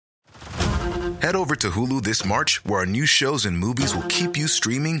Head over to Hulu this March, where our new shows and movies will keep you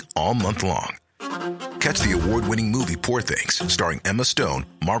streaming all month long. Catch the award-winning movie Poor Things, starring Emma Stone,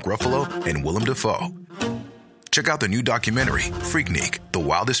 Mark Ruffalo, and Willem Dafoe. Check out the new documentary, Freaknik, The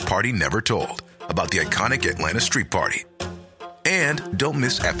Wildest Party Never Told, about the iconic Atlanta Street Party. And don't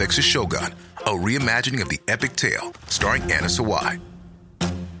miss FX's Shogun, a reimagining of the epic tale, starring Anna Sawai.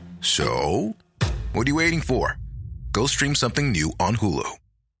 So, what are you waiting for? Go stream something new on Hulu.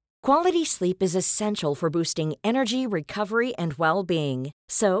 Quality sleep is essential for boosting energy, recovery, and well-being.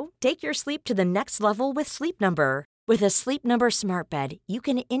 So, take your sleep to the next level with Sleep Number. With a Sleep Number smart bed, you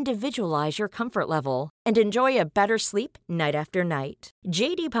can individualize your comfort level and enjoy a better sleep night after night.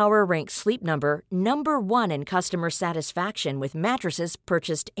 J.D. Power ranks Sleep Number number 1 in customer satisfaction with mattresses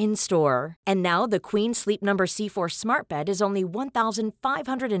purchased in-store. And now the Queen Sleep Number C4 smart bed is only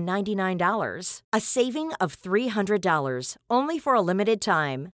 $1,599, a saving of $300, only for a limited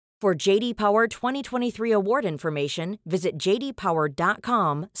time. For J.D. Power 2023 award information, visit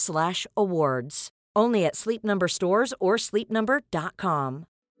jdpower.com/awards. Only at Sleep Number stores or sleepnumber.com.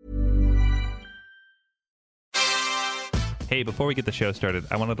 Hey, before we get the show started,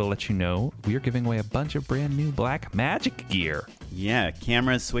 I wanted to let you know we are giving away a bunch of brand new Blackmagic gear. Yeah,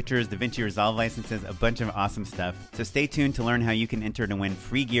 cameras, switchers, DaVinci Resolve licenses, a bunch of awesome stuff. So stay tuned to learn how you can enter to win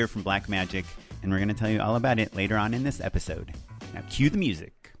free gear from Blackmagic, and we're going to tell you all about it later on in this episode. Now cue the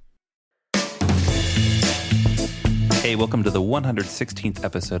music. Hey, welcome to the 116th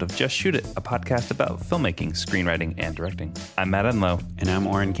episode of Just Shoot It, a podcast about filmmaking, screenwriting, and directing. I'm Matt Enlow. And I'm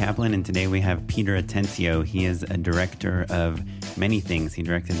Oren Kaplan, and today we have Peter Atencio. He is a director of many things. He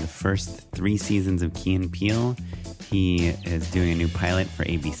directed the first 3 seasons of Key and Peele. He is doing a new pilot for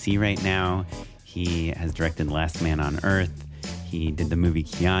ABC right now. He has directed Last Man on Earth. He did the movie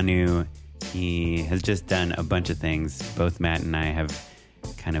Keanu. He has just done a bunch of things. Both Matt and I have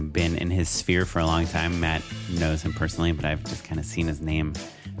kind of been in his sphere for a long time. Matt knows him personally, but I've just kind of seen his name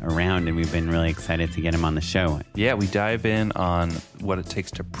around, and we've been really excited to get him on the show. Yeah, we dive in on what it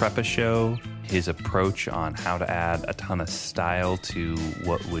takes to prep a show, his approach on how to add a ton of style to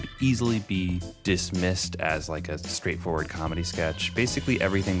what would easily be dismissed as like a straightforward comedy sketch. Basically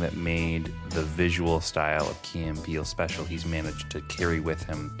everything that made the visual style of Key and Peele special, he's managed to carry with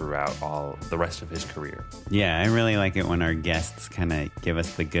him throughout all the rest of his career. Yeah, I really like it when our guests kind of give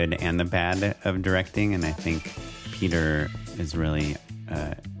us the good and the bad of directing, and I think Peter is really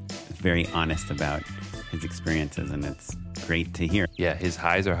very honest about his experiences, and it's great to hear. Yeah, his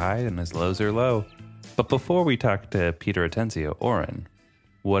highs are high and his lows are low. But before we talk to Peter Atencio, Oren,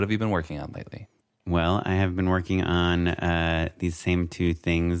 what have you been working on lately? Well, I have been working on these same 2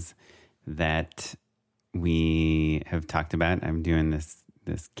 things that we have talked about. I'm doing this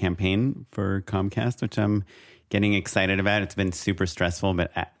campaign for Comcast, which I'm getting excited about. It's been super stressful,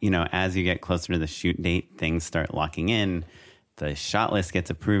 but as you get closer to the shoot date, things start locking in. The shot list gets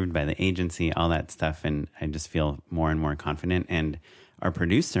approved by the agency, all that stuff, and I just feel more and more confident. And our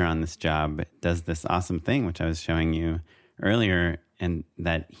producer on this job does this awesome thing, which I was showing you earlier, and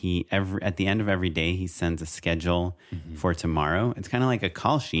that he at the end of every day, he sends a schedule for tomorrow. It's kind of like a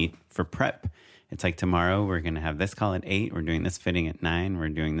call sheet for prep. It's like, tomorrow we're going to have this call at 8, we're doing this fitting at 9, we're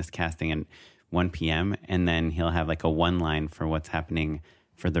doing this casting at 1 p.m., and then he'll have like a one-line for what's happening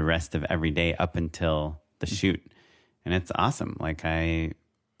for the rest of every day up until the shoot. And it's awesome. Like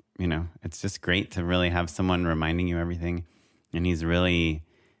it's just great to really have someone reminding you everything. And he's really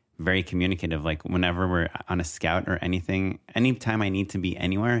very communicative. Like whenever we're on a scout or anything, anytime I need to be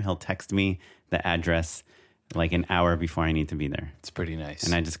anywhere, he'll text me the address like an hour before I need to be there. It's pretty nice.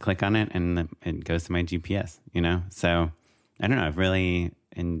 And I just click on it and it goes to my GPS, So I don't know. I've really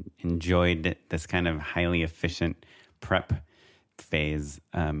enjoyed this kind of highly efficient prep phase.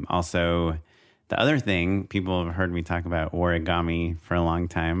 Also, the other thing, people have heard me talk about Origami for a long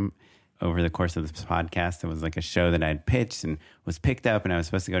time. Over the course of this podcast, it was like a show that I'd pitched and was picked up, and I was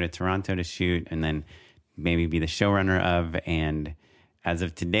supposed to go to Toronto to shoot and then maybe be the showrunner of. And as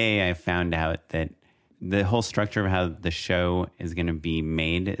of today, I found out that the whole structure of how the show is going to be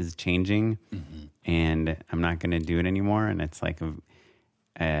made is changing, and I'm not going to do it anymore. And it's like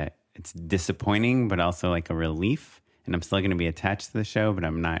it's disappointing, but also like a relief. And I'm still going to be attached to the show, but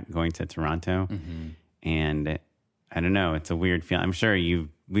I'm not going to Toronto. And I don't know. It's a weird feeling. I'm sure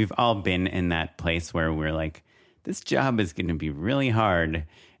we've all been in that place where we're like, this job is going to be really hard,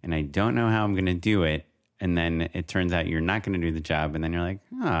 and I don't know how I'm going to do it. And then it turns out you're not going to do the job, and then you're like,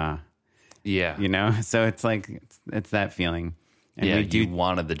 yeah, So it's like it's that feeling. And you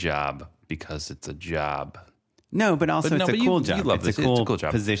wanted the job because it's a job. No, but also it's a cool job. You love it's a cool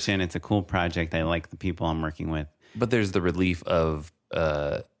job. Position. It's a cool project. I like the people I'm working with. But there's the relief of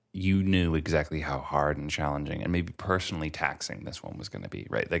you knew exactly how hard and challenging and maybe personally taxing this one was going to be,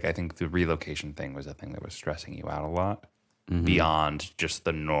 right? Like I think the relocation thing was a thing that was stressing you out a lot beyond just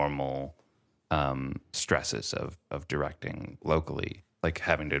the normal stresses of directing locally. Like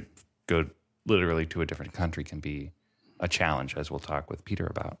having to go literally to a different country can be a challenge, as we'll talk with Peter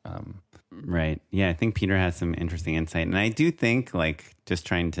about. Right. Yeah, I think Peter has some interesting insight. And I do think, like, just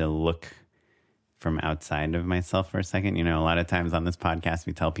trying to look from outside of myself for a second, you know, a lot of times on this podcast,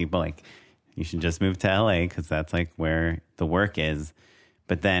 we tell people, like, you should just move to LA because that's, like, where the work is.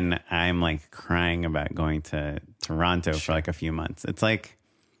 But then I'm, like, crying about going to Toronto for, like, a few months. It's like,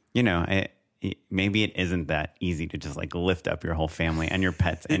 you know, maybe it isn't that easy to just like lift up your whole family and your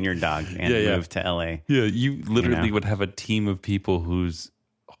pets and your dogs and move to LA. Yeah, you literally would have a team of people who's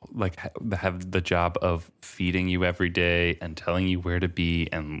like have the job of feeding you every day and telling you where to be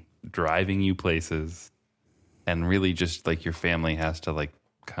and driving you places. And really just like your family has to like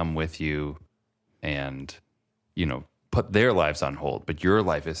come with you and, you know, put their lives on hold. But your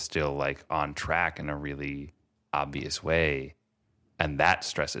life is still like on track in a really obvious way. And that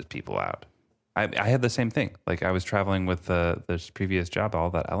stresses people out. I had the same thing. Like I was traveling with this previous job, all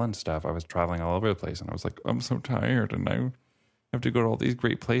that Ellen stuff. I was traveling all over the place, and I was like, I'm so tired, and I have to go to all these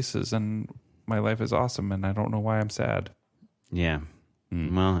great places, and my life is awesome, and I don't know why I'm sad. Yeah.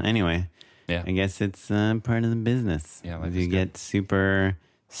 Well, anyway, I guess it's part of the business. Yeah, you get super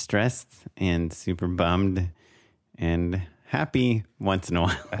stressed and super bummed and happy once in a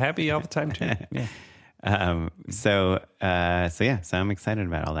while. Happy all the time too. Yeah. So I'm excited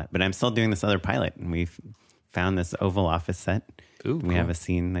about all that, but I'm still doing this other pilot, and we've found this Oval Office set. Ooh, we have a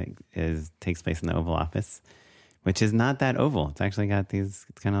scene that takes place in the Oval Office, which is not that oval. It's actually got it's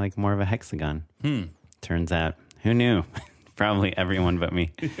kind of like more of a hexagon. Turns out, who knew? Probably everyone but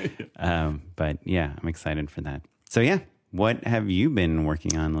me. But yeah, I'm excited for that. So yeah, what have you been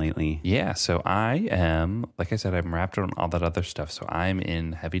working on lately? Yeah, so I am, like I said, I'm wrapped on all that other stuff. So I'm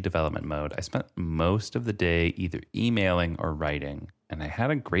in heavy development mode. I spent most of the day either emailing or writing, and I had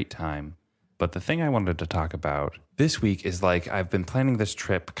a great time. But the thing I wanted to talk about this week is like I've been planning this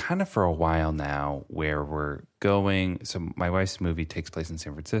trip kind of for a while now where we're going. So my wife's movie takes place in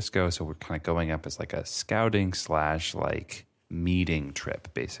San Francisco. So we're kind of going up as like a scouting / like meeting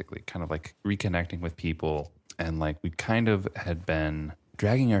trip, basically, kind of like reconnecting with people. And like we kind of had been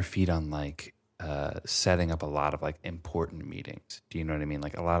dragging our feet on like setting up a lot of like important meetings. Do you know what I mean?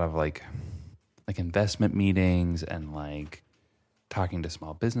 Like a lot of like investment meetings and like talking to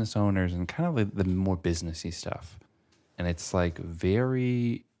small business owners and kind of like the more businessy stuff. And it's like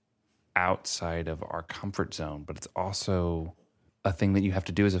very outside of our comfort zone, but it's also a thing that you have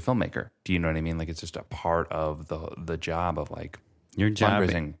to do as a filmmaker. Do you know what I mean? Like it's just a part of the job of like your job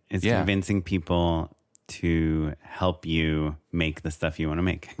fundraising. Is convincing people to help you make the stuff you want to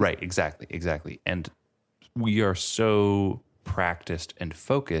make. Right, exactly. And we are so practiced and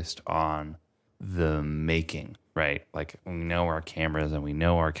focused on the making, right? Like we know our cameras and we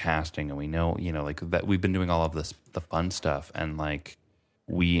know our casting and we know, you know, like that we've been doing all of this, the fun stuff. And like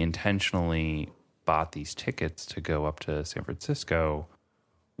we intentionally bought these tickets to go up to San Francisco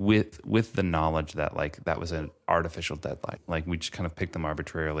with the knowledge that like that was an artificial deadline. Like we just kind of picked them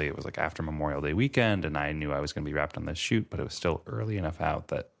arbitrarily. It was like after Memorial Day weekend, and I knew I was going to be wrapped on this shoot, but it was still early enough out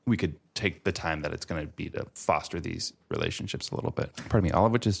that we could take the time that it's going to be to foster these relationships a little bit. Pardon me. All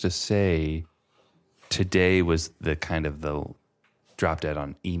of which is to say, today was the kind of the drop dead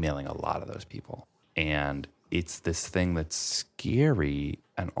on emailing a lot of those people. And it's this thing that's scary.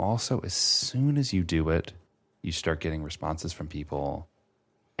 And also as soon as you do it, you start getting responses from people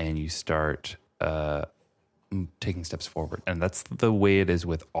and you start taking steps forward. And that's the way it is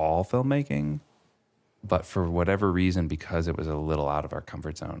with all filmmaking. But for whatever reason, because it was a little out of our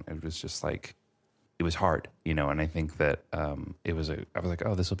comfort zone, it was just like, it was hard, you know? And I think that I was like,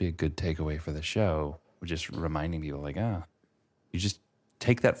 oh, this will be a good takeaway for the show. Just reminding people like, you just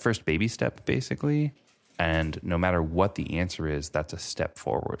take that first baby step, basically. And no matter what the answer is, that's a step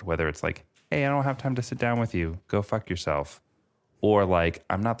forward. Whether it's like, hey, I don't have time to sit down with you, go fuck yourself. Or like,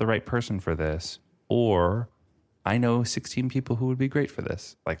 I'm not the right person for this. Or I know 16 people who would be great for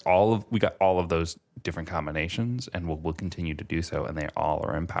this. Like we got all of those different combinations, and we'll continue to do so. And they all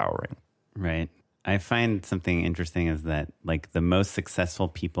are empowering. Right. I find something interesting is that like the most successful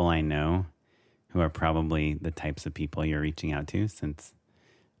people I know, who are probably the types of people you're reaching out to, since,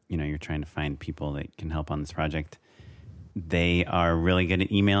 you know, you're trying to find people that can help on this project, they are really good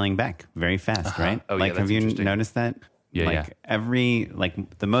at emailing back very fast, right? Oh, like, yeah, have you noticed that? Yeah,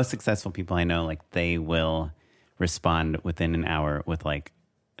 like the most successful people I know, like they will respond within an hour with like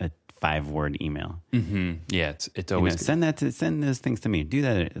a 5-word email. Yeah, it's always send those things to me. Do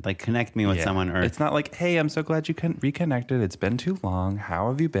that. Like connect me with someone. Or it's not like, hey, I'm so glad you reconnected. It's been too long. How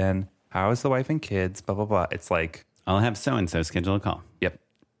have you been? How is the wife and kids? Blah blah blah. It's like I'll have so and so schedule a call. Yep.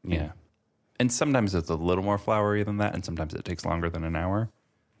 Yeah. And sometimes it's a little more flowery than that, and sometimes it takes longer than an hour.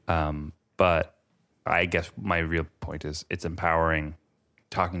 But I guess my real point is it's empowering,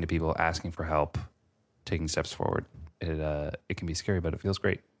 talking to people, asking for help, taking steps forward. It can be scary, but it feels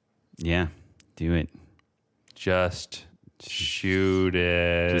great. Yeah, do it. Just shoot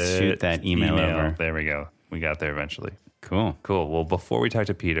it. Just shoot that email over. There we go. We got there eventually. Cool. Well, before we talk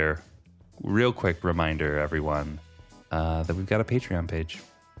to Peter, real quick reminder, everyone, that we've got a Patreon page.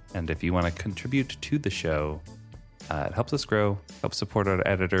 And if you want to contribute to the show, it helps us grow, helps support our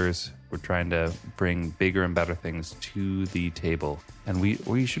editors. We're trying to bring bigger and better things to the table. And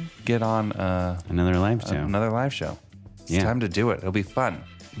we should get on another live show. It's time to do it. It'll be fun.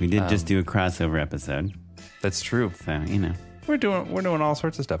 We did just do a crossover episode. That's true. So, We're doing all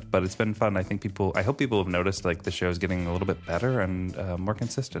sorts of stuff, but it's been fun. I hope people have noticed like the show's getting a little bit better and more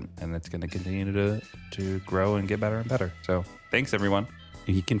consistent, and it's going to continue to grow and get better and better. So thanks, everyone.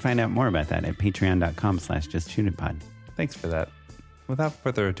 You can find out more about that at patreon.com/justshootitpod. Thanks for that. Without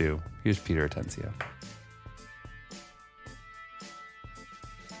further ado, here's Peter Atencio.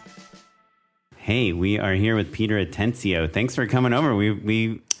 Hey, we are here with Peter Atencio. Thanks for coming over. We've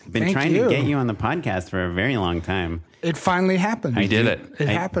been trying to get you on the podcast for a very long time. It finally happened. We did it. It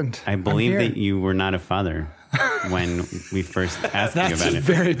happened. I believe that you were not a father when we first asked you about it. That's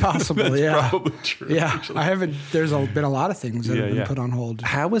very possible. That's probably true. Yeah, I haven't. There's been a lot of things that have been put on hold.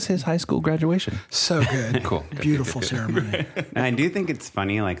 How was his high school graduation? So good. Cool. Beautiful ceremony. And I do think it's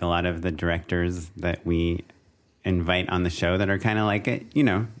funny, like a lot of the directors that we invite on the show that are kind of like,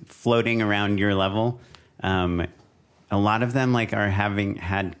 floating around your level. A lot of them like are having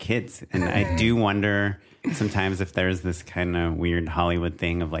had kids. And I do wonder sometimes if there's this kind of weird Hollywood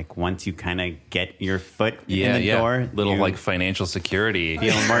thing of like, once you kind of get your foot in the door, little like financial security,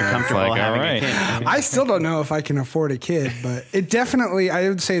 feel more comfortable like, having a kid. I still don't know if I can afford a kid, but it definitely, I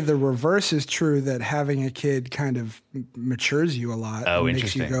would say the reverse is true, that having a kid kind of matures you a lot. Oh, and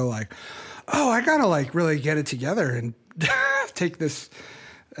makes you go like, oh, I got to like really get it together and take this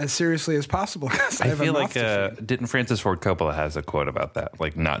as seriously as possible. I feel like didn't Francis Ford Coppola has a quote about that,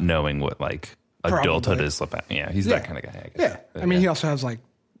 like not knowing what like adulthood is about. Yeah, he's that kind of guy. I guess. Yeah, I mean, he also has like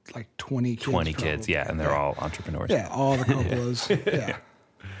 20 kids. 20 kids, yeah, and they're all entrepreneurs. Yeah, all the Coppolas.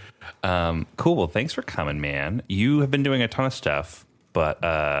 Yeah. Cool. Well, thanks for coming, man. You have been doing a ton of stuff,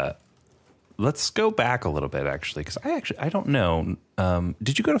 but let's go back a little bit, actually, because I don't know.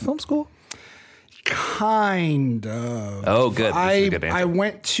 Did you go to film school? Kind of. Oh, good. This is a good answer. I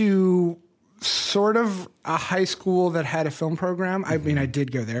went to sort of a high school that had a film program. I mean, I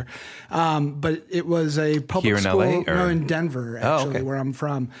did go there, but it was a public Here in school. LA, or? No, in Denver, actually, where I'm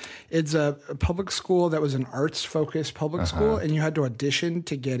from. It's a public school that was an arts-focused public school, and you had to audition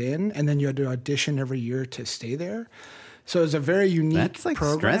to get in, and then you had to audition every year to stay there. So it was a very unique That's like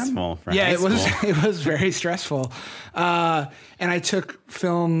program. Stressful for high school. It was very stressful. And I took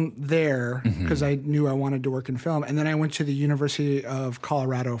film there because I knew I wanted to work in film. And then I went to the University of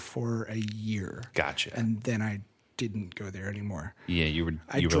Colorado for a year. Gotcha. And then I didn't go there anymore. Yeah, you were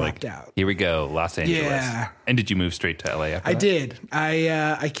dropped like, out. Here we go, Los Angeles. Yeah. And did you move straight to LA after that? I did.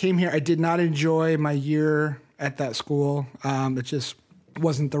 I came here. I did not enjoy my year at that school. It just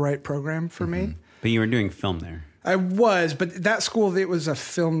wasn't the right program for me. But you were doing film there. I was, but that school, it was a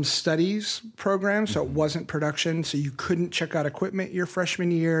film studies program, so it wasn't production. So you couldn't check out equipment your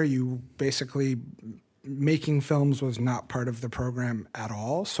freshman year. You basically, making films was not part of the program at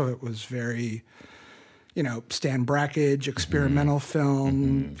all. So it was very, Stan Brakhage, experimental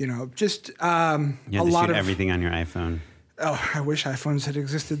film, just you had a to lot shoot of everything on your iPhone. Oh, I wish iPhones had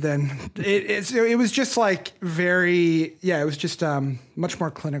existed then. It was just like it was just much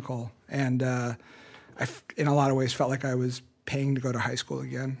more clinical. And I, in a lot of ways, felt like I was paying to go to high school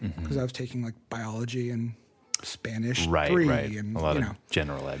again because I was taking like biology and Spanish 3. Right. And, a lot of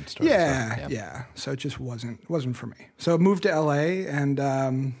general ed stuff. Yeah. So it just wasn't for me. So I moved to LA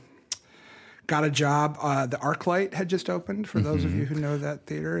and got a job. The ArcLight had just opened, for those of you who know that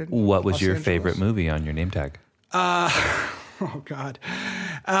theater. What was Los your Angeles. favorite movie on your name tag? Oh, God.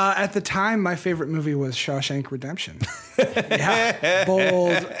 At the time, my favorite movie was Shawshank Redemption. Yeah,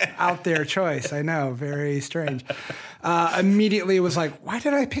 bold, out there choice. I know, very strange. Immediately, it was like, why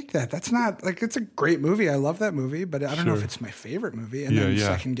did I pick that? That's not, like, it's a great movie. I love that movie, but I don't know if it's my favorite movie. And then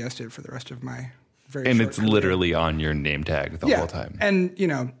second-guessed it for the rest of my very And short it's career. literally on your name tag the whole time. And,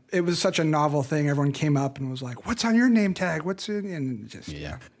 it was such a novel thing. Everyone came up and was like, what's on your name tag? What's in? And just,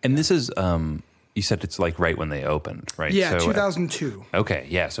 yeah. And this is, you said it's like right when they opened, right? Yeah, So, 2002. Okay,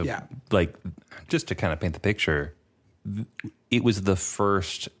 yeah. So, like, just to kind of paint the picture, it was the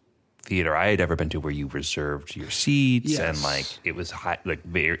first theater I had ever been to where you reserved your seats, and like it was high,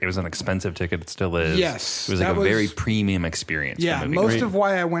 it was an expensive ticket. It still is. Yes, it was like a very premium experience. Yeah, most of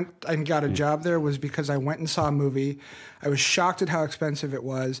why I went and got a job there was because I went and saw a movie. I was shocked at how expensive it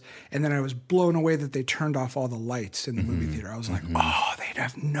was, and then I was blown away that they turned off all the lights in the movie theater. I was like, oh, they'd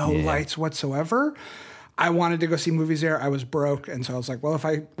have no lights whatsoever. I wanted to go see movies there. I was broke, and so I was like, well, if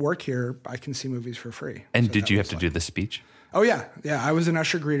I work here, I can see movies for free. And so did you have to do the speech? Oh, yeah. Yeah, I was an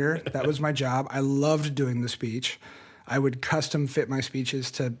usher greeter. That was my job. I loved doing the speech. I would custom fit my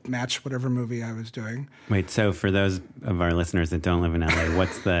speeches to match whatever movie I was doing. Wait, so for those of our listeners that don't live in LA, what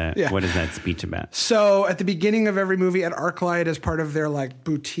is that speech about? So at the beginning of every movie at ArcLight, as part of their like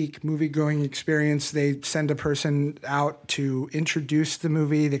boutique movie-going experience, they send a person out to introduce the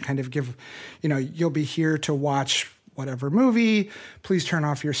movie. They kind of give, you'll be here to watch whatever movie. Please turn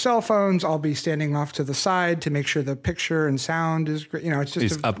off your cell phones. I'll be standing off to the side to make sure the picture and sound is great. It's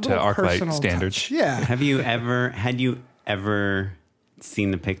just up to ArcLight standards. Touch. Yeah. Had you ever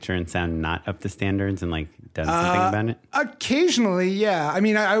seen the picture and sound not up to standards and like done something about it? Occasionally, yeah. I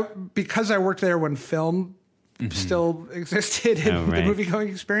mean, I because I worked there when film still existed in the movie going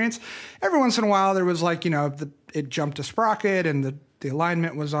experience. Every once in a while, there was like it jumped a sprocket and the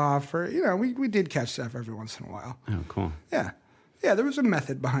alignment was off, or we did catch stuff every once in a while. Oh, cool. Yeah, there was a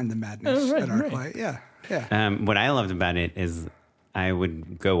method behind the madness at ArcLight. Yeah. What I loved about it is I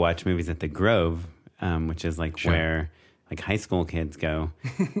would go watch movies at the Grove, which is like where like high school kids go,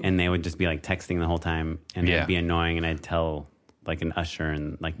 and they would just be like texting the whole time, and it'd be annoying, and I'd tell like an usher,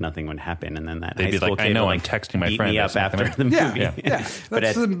 and like nothing would happen, and then that they'd high be school like, kid I know, would, I'm like, texting my beat friend me up after the movie. Yeah.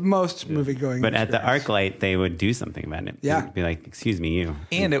 That's the most movie going. But at the ArcLight, they would do something about it. Yeah, they'd be like, "Excuse me, you."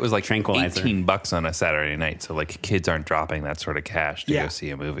 And it was like tranquilizer. $18 on a Saturday night, so like kids aren't dropping that sort of cash to go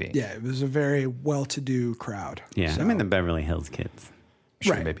see a movie. Yeah, it was a very well-to-do crowd. Yeah, so. I'm in the Beverly Hills kids.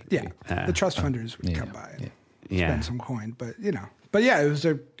 Sure, right. maybe. Yeah, the trust funders would come by and spend some coin, but But yeah, it was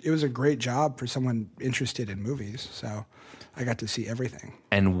a great job for someone interested in movies. So I got to see everything.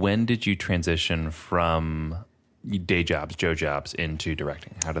 And when did you transition from day jobs, Joe jobs, into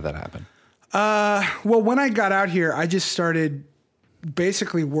directing? How did that happen? Well, when I got out here, I just started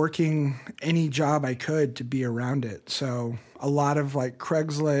basically working any job I could to be around it. So a lot of like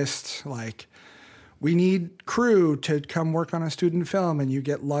Craigslist, like we need crew to come work on a student film, and you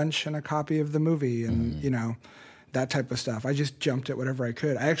get lunch and a copy of the movie, and that type of stuff. I just jumped at whatever I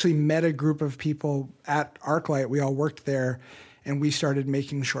could. I actually met a group of people at ArcLight. We all worked there, and we started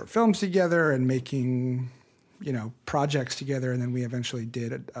making short films together and making, projects together. And then we eventually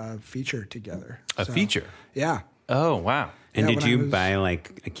did a feature together. A feature? Yeah. Oh, wow. And did you buy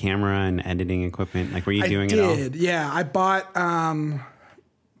like a camera and editing equipment? Like, were you doing it all? I did. Yeah. I bought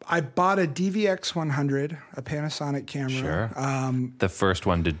a DVX 100, a Panasonic camera. Sure. The first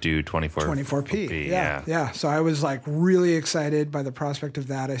one to do 24p. Yeah. So I was like really excited by the prospect of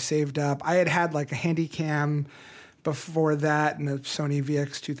that. I saved up. I had like a Handycam before that and a Sony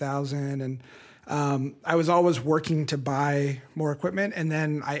VX2000. And I was always working to buy more equipment. And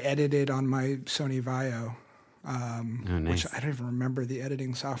then I edited on my Sony Vaio. Nice. Which I don't even remember the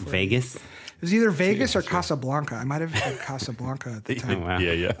editing software. Vegas? It was either Vegas or Casablanca. I might have had Casablanca at the time. Oh, wow.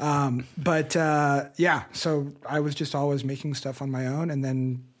 Yeah. So I was just always making stuff on my own, and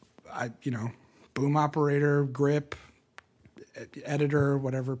then I, boom operator, grip, editor,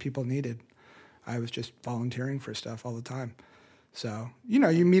 whatever people needed. I was just volunteering for stuff all the time. So,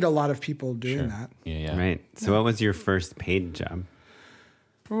 you meet a lot of people doing that. Yeah. Right. So what was your first paid job?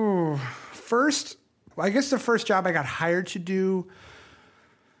 I guess the first job I got hired to do,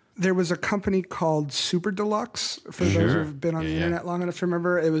 there was a company called Super Deluxe, for those who've been on the internet long enough to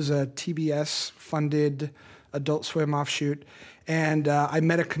remember. It was a TBS-funded Adult Swim offshoot. And I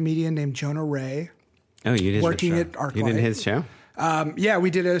met a comedian named Jonah Ray. Oh, you did working at ArcLight. You did his show? Yeah,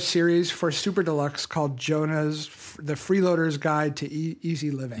 we did a series for Super Deluxe called The Freeloader's Guide to Easy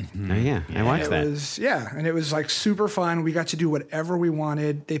Living. Oh, yeah. I watched that. And it was like super fun. We got to do whatever we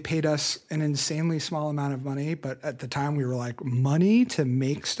wanted. They paid us an insanely small amount of money, but at the time we were like, money to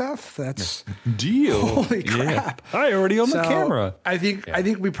make stuff? That's deal. Holy crap. Yeah. I already own the camera. I think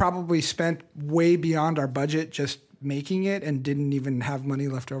we probably spent way beyond our budget just making it and didn't even have money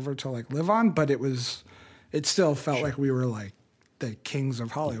left over to like live on, but it still felt like we were like the kings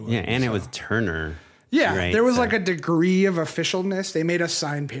of Hollywood. Yeah, and it was Turner. Yeah, Right, there was so- like a degree of officialness. They made us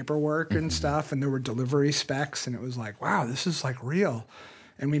sign paperwork and stuff, and there were delivery specs, and it was like, wow, this is like real.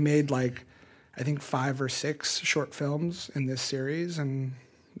 And we made like, I think 5 or 6 short films in this series, and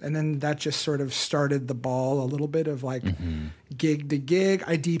then that just sort of started the ball a little bit of like gig to gig.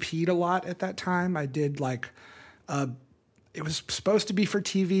 I DP'd a lot at that time. I did like, it was supposed to be for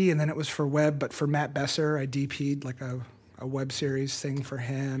TV, and then it was for web, but for Matt Besser, I DP'd like a web series thing for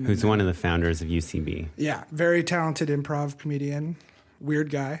him. Who's one of the founders of UCB. Yeah, very talented improv comedian,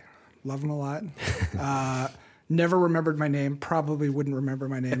 weird guy, love him a lot. Never remembered my name, probably wouldn't remember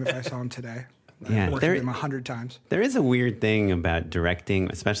my name if I saw him today. Yeah, I've worked with him 100 times. There is a weird thing about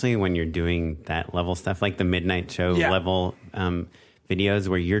directing, especially when you're doing that level stuff, like the Midnight Show level videos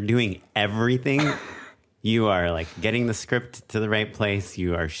where you're doing everything. You are like getting the script to the right place.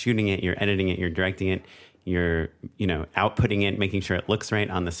 You are shooting it. You're editing it. You're directing it. You're, outputting it, making sure it looks right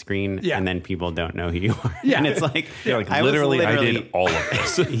on the screen. Yeah. And then people don't know who you are. Yeah. And it's like, I did all of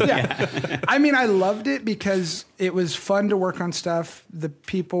this. Yeah. I mean, I loved it because it was fun to work on stuff. The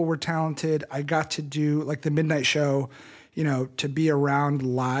people were talented. I got to do like the Midnight Show, to be around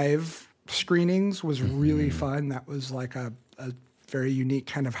live screenings was really fun. That was like a very unique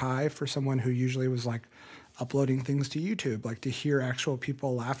kind of high for someone who usually was like uploading things to YouTube, like to hear actual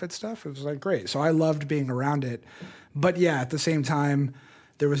people laugh at stuff. It was like great. So I loved being around it. But yeah, at the same time,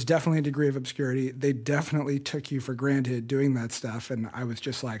 there was definitely a degree of obscurity. They definitely took you for granted doing that stuff. And I was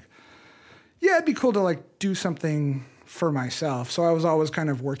just like, yeah, it'd be cool to like do something for myself. So I was always kind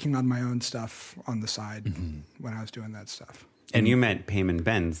of working on my own stuff on the side when I was doing that stuff. And you met Payman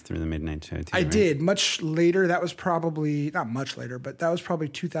Benz through the Midnight Show, too, I right? did. Much later. That was probably, not much later, but that was probably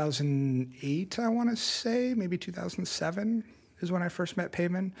 2008, I want to say. Maybe 2007 is when I first met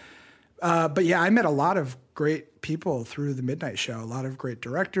Payman. But yeah, I met a lot of great people through the Midnight Show, a lot of great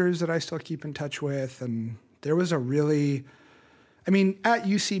directors that I still keep in touch with. And there was a really, at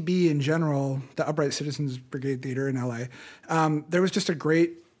UCB in general, the Upright Citizens Brigade Theater in LA, there was just a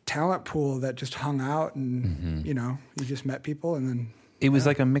great talent pool that just hung out and, you just met people and then. It was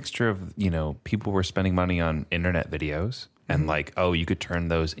like a mixture of, people were spending money on internet videos and like, oh, you could turn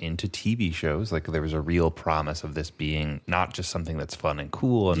those into TV shows. Like there was a real promise of this being not just something that's fun and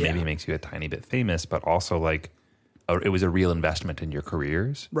cool and maybe makes you a tiny bit famous, but also like it was a real investment in your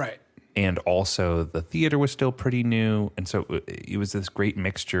careers. Right. And also the theater was still pretty new. And so it was this great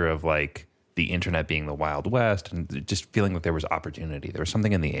mixture of like, the internet being the Wild West and just feeling that there was opportunity. There was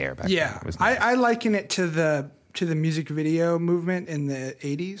something in the air back then. Yeah. It was nice. I liken it to the music video movement in the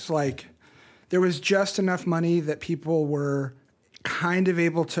 80s. Like there was just enough money that people were kind of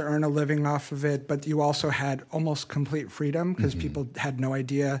able to earn a living off of it, but you also had almost complete freedom because people had no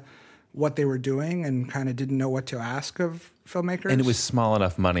idea what they were doing and kind of didn't know what to ask of filmmakers. And it was small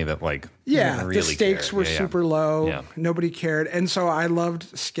enough money that like really the stakes cared. were super low. Yeah. Nobody cared. And so I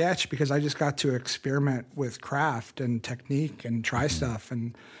loved sketch because I just got to experiment with craft and technique and try stuff.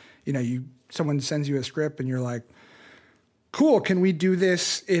 And, someone sends you a script and you're like, cool, can we do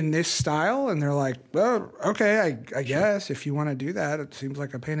this in this style? And they're like, well, okay, I guess if you want to do that. It seems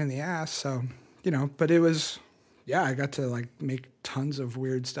like a pain in the ass. So, but it was, I got to like make tons of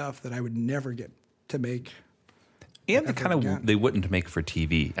weird stuff that I would never get to make. And they wouldn't make for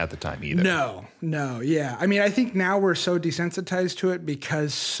TV at the time either. No, yeah. I think now we're so desensitized to it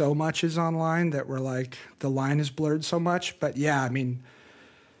because so much is online that we're like, the line is blurred so much. But yeah,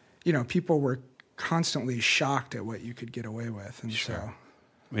 people were constantly shocked at what you could get away with. And so.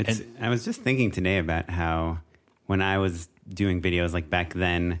 I was just thinking today about how when I was doing videos like back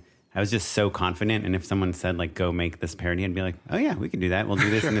then, I was just so confident. And if someone said like, go make this parody, I'd be like, oh yeah, we can do that. We'll do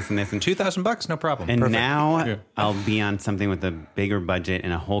this and this and this. And $2,000, no problem. And Perfect. now I'll be on something with a bigger budget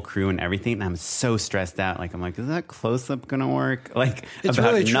and a whole crew and everything. And I'm so stressed out. Like, I'm like, is that close-up going to work? Like it's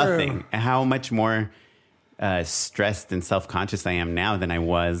about really nothing. True. How much more stressed and self-conscious I am now than I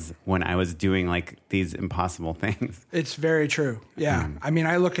was when I was doing like these impossible things. It's very true. Yeah.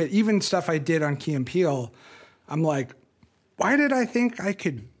 I look at even stuff I did on Key and Peele. I'm like, why did I think I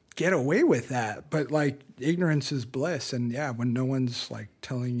could get away with that? But like ignorance is bliss. And yeah, when no one's like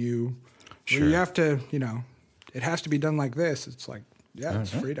telling you, well, you have to, it has to be done like this. It's like, it's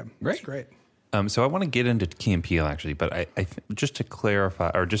freedom. Great. It's great. So I want to get into Key and Peele actually, but I just to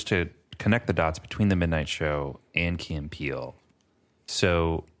clarify or just to connect the dots between the Midnight Show and Key and Peele.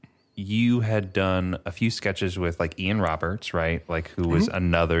 So you had done a few sketches with like Ian Roberts, right? Like who was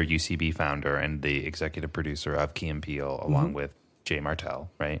another UCB founder and the executive producer of Key and Peele, along with Jay Martell,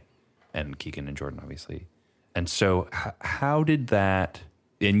 right? And Keegan and Jordan, obviously. And so how did that,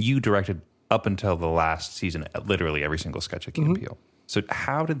 and you directed up until the last season, literally every single sketch of Key and Peele. So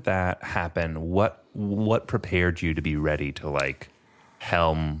how did that happen? What prepared you to be ready to like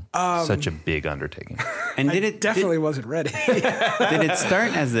helm such a big undertaking? And Definitely wasn't ready. Did it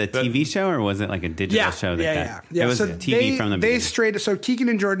start as a TV show, or was it like a digital show? Yeah. It was so TV from the beginning. So Keegan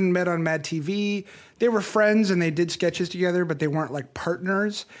and Jordan met on Mad TV. They were friends and they did sketches together, but they weren't like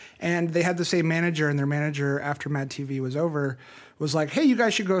partners. And they had the same manager, and their manager, after Mad TV was over, was like, hey, you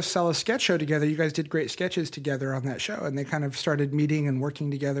guys should go sell a sketch show together. You guys did great sketches together on that show. And they kind of started meeting and working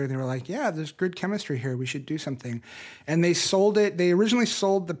together. And they were like, yeah, there's good chemistry here. We should do something. And they sold it. They originally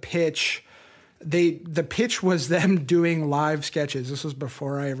sold the pitch. The pitch was them doing live sketches. This was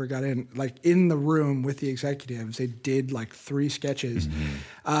before I ever got in, like in the room with the executives. They did like 3 sketches.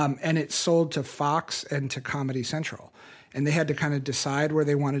 And it sold to Fox and to Comedy Central. And they had to kind of decide where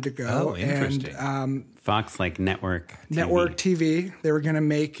they wanted to go. Oh, interesting. And Fox, like network TV. They were going to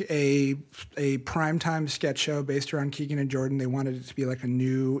make a primetime sketch show based around Keegan and Jordan. They wanted it to be like a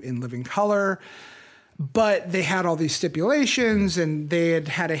new In Living Color. But they had all these stipulations, and they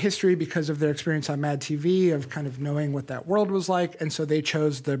had a history because of their experience on Mad TV of kind of knowing what that world was like. And so they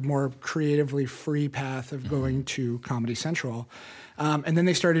chose the more creatively free path of going to Comedy Central. And then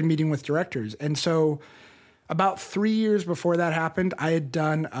they started meeting with directors. And so about 3 years before that happened, I had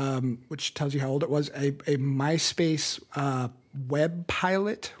done, which tells you how old it was, a MySpace web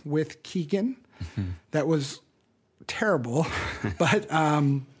pilot with Keegan. That was terrible, but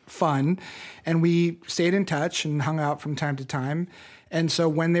fun. And we stayed in touch and hung out from time to time. And so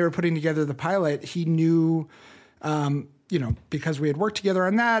when they were putting together the pilot, he knew, because we had worked together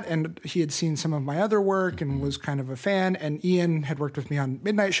on that, and he had seen some of my other work and was kind of a fan. And Ian had worked with me on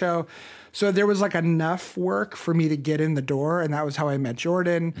Midnight Show. So there was like enough work for me to get in the door. And that was how I met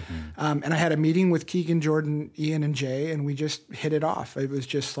Jordan. And I had a meeting with Keegan, Jordan, Ian, and Jay, and we just hit it off. It was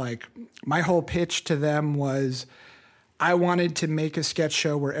just like, my whole pitch to them was, I wanted to make a sketch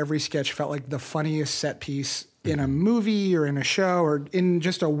show where every sketch felt like the funniest set piece in a movie or in a show or in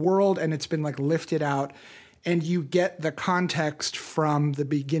just a world, and it's been like lifted out. And you get the context from the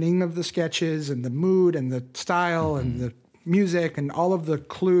beginning of the sketches and the mood and the style and the music and all of the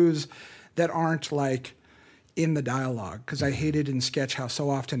clues that aren't like in the dialogue. Because I hated in sketch how so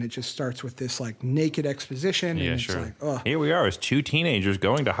often it just starts with this like naked exposition. Yeah, and it's sure. like, ugh. Here we are as 2 teenagers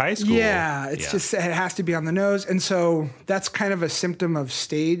going to high school. Yeah, it's just, it has to be on the nose. And so that's kind of a symptom of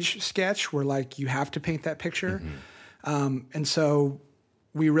stage sketch where like you have to paint that picture. And so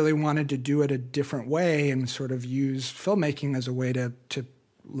we really wanted to do it a different way and sort of use filmmaking as a way to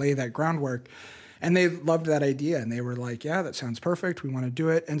lay that groundwork. And they loved that idea, and they were like, yeah, that sounds perfect. We want to do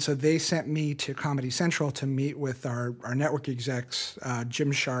it. And so they sent me to Comedy Central to meet with our network execs,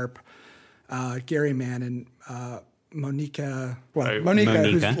 Jim Sharp, Gary Mann, and Monica,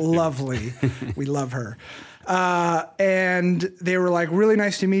 who's lovely. We love her. And they were like, really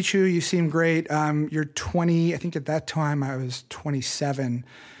nice to meet you. You seem great. You're 20. I think at that time I was 27.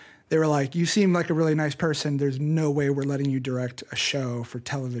 They were like, you seem like a really nice person. There's no way we're letting you direct a show for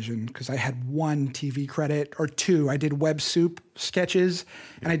television, because I had 1 TV credit or 2. I did Web Soup sketches,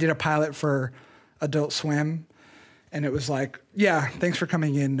 and I did a pilot for Adult Swim. And it was like, yeah, thanks for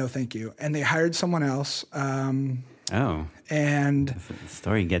coming in. No, thank you. And they hired someone else. And the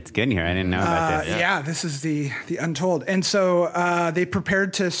story gets good here. I didn't know about this. Yeah, this is the untold. And so they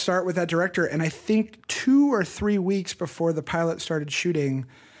prepared to start with that director. And I think 2 or 3 weeks before the pilot started shooting,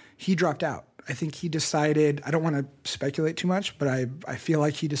 he dropped out. I think he decided, I don't want to speculate too much, but I feel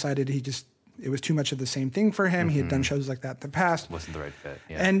like he decided it was too much of the same thing for him. He had done shows like that in the past. Wasn't the right fit.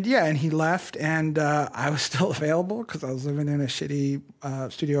 Yeah. And he left, and I was still available because I was living in a shitty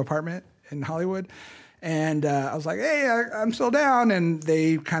studio apartment in Hollywood. And I was like, hey, I'm still down. And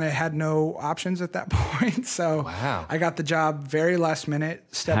they kind of had no options at that point. So I got the job very last minute.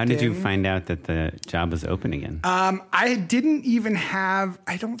 How did you find out that the job was open again? I didn't even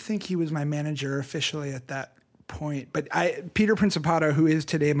I don't think he was my manager officially at that point. But Peter Principato, who is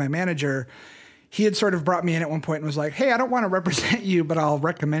today my manager, he had sort of brought me in at one point and was like, hey, I don't want to represent you, but I'll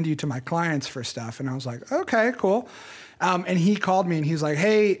recommend you to my clients for stuff. And I was like, okay, cool. And he called me and he's like,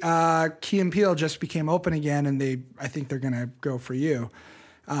 hey, Key and Peele just became open again, and I think they're going to go for you.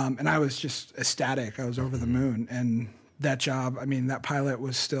 And I was just ecstatic. I was over the moon. And that job, I mean, that pilot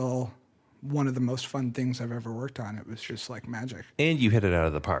was still one of the most fun things I've ever worked on. It was just like magic. And you hit it out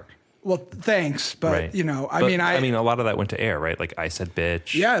of the park. Well, thanks. But, right. I mean, a lot of that went to air, right? Like I Said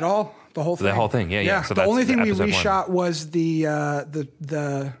Bitch. Yeah, the whole thing. The whole thing, yeah. So the only thing we reshot was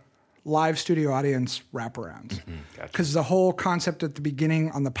the live studio audience wraparounds. Because the whole concept at the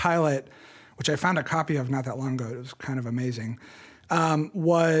beginning on the pilot, which I found a copy of not that long ago, it was kind of amazing,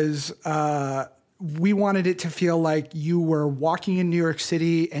 was we wanted it to feel like you were walking in New York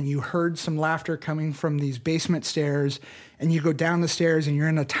City and you heard some laughter coming from these basement stairs, and you go down the stairs and you're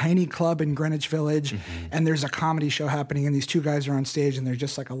in a tiny club in Greenwich Village, and there's a comedy show happening and these two guys are on stage and they're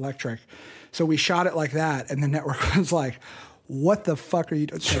just like electric. So we shot it like that, and the network was like, what the fuck are you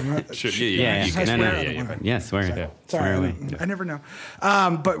doing? Sorry, I never know.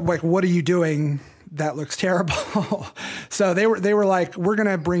 But like, what are you doing? That looks terrible. So they were like, we're going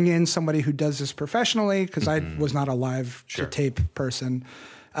to bring in somebody who does this professionally, because I was not a live to tape person.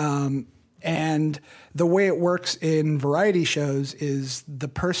 And the way it works in variety shows is the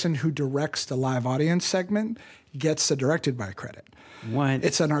person who directs the live audience segment gets the directed by credit. What?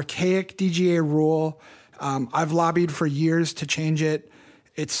 It's an archaic DGA rule. I've lobbied for years to change it.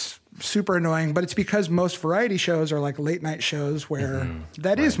 It's super annoying, but it's because most variety shows are like late night shows where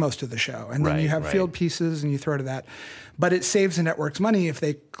that is most of the show. And then you have field pieces and you throw to that. But it saves the networks money if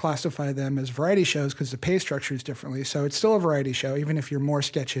they classify them as variety shows, because the pay structure is differently. So it's still a variety show, even if you're more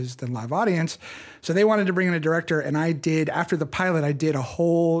sketches than live audience. So they wanted to bring in a director, and I did, after the pilot, I did a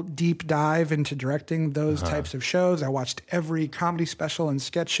whole deep dive into directing those types of shows. I watched every comedy special and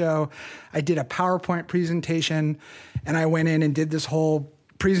sketch show. I did a PowerPoint presentation, and I went in and did this whole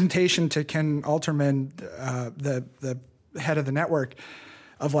presentation to Ken Alterman, the head of the network,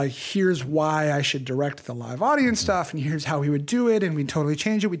 of like, here's why I should direct the live audience stuff, and here's how we would do it, and we'd totally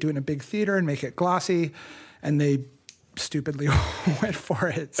change it. We'd do it in a big theater and make it glossy, and they stupidly went for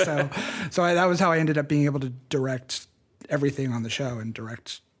it. So that was how I ended up being able to direct everything on the show and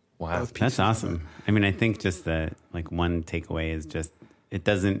direct both pieces. That's awesome. I mean, I think just the like one takeaway is just, it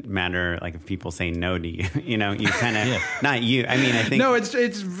doesn't matter like if people say no to you, you know, you kind of not you. I mean, I think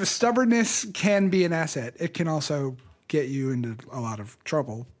it's stubbornness can be an asset. It can also get you into a lot of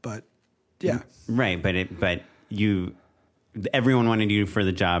trouble, but right. But everyone wanted you for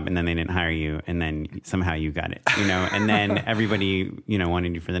the job, and then they didn't hire you, and then somehow you got it, you know, and then everybody, you know,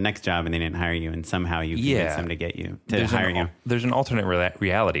 wanted you for the next job, and they didn't hire you, and somehow you convinced them to get you to hire you. There's an alternate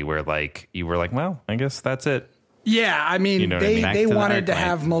reality where like you were like, well, I guess that's it. Yeah, I mean, they wanted to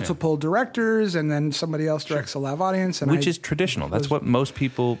have multiple directors, and then somebody else directs a live audience. And which is traditional. That's what most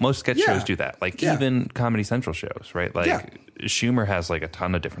sketch shows do that. Like even Comedy Central shows, right? Like Schumer has like a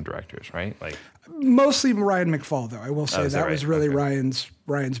ton of different directors, right? Like mostly Ryan McFall, though. I will say that right? was really Ryan's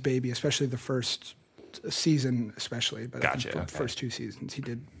baby, especially the first season, but I think the first two seasons he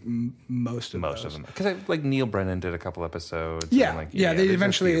did most of them. Because like Neil Brennan did a couple episodes. They they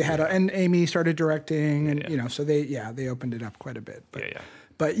eventually had and Amy started directing, and you know, so they opened it up quite a bit.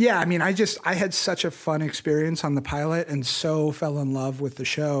 But yeah, I mean, I had such a fun experience on the pilot, and so fell in love with the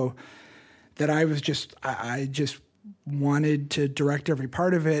show that I just wanted to direct every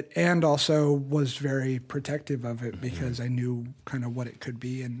part of it, and also was very protective of it because I knew kind of what it could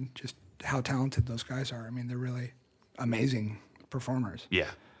be and just how talented those guys are. I mean, they're really amazing performers. Yeah.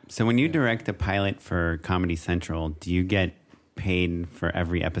 So when you direct a pilot for Comedy Central, do you get paid for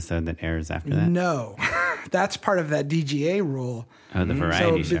every episode that airs after that? No. That's part of that DGA rule. Oh, the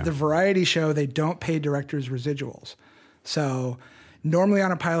variety show. The variety show, they don't pay directors residuals. So normally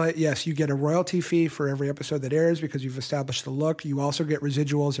on a pilot, yes, you get a royalty fee for every episode that airs because you've established the look. You also get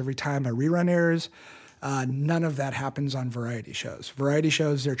residuals every time a rerun airs. None of that happens on variety shows. Variety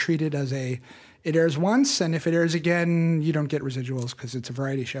shows, they're treated as it airs once, and if it airs again, you don't get residuals because it's a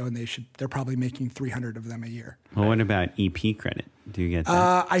variety show, and they're probably making 300 of them a year. Well, what about EP credit? Do you get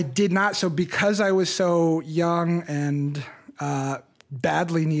that? I did not. So because I was so young and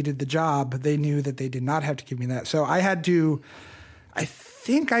badly needed the job, they knew that they did not have to give me that. So I had to. I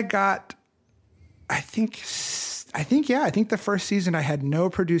think the first season I had no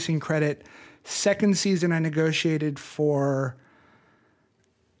producing credit. Second season, I negotiated for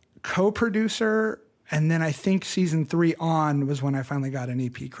co-producer, and then I think season 3 on was when I finally got an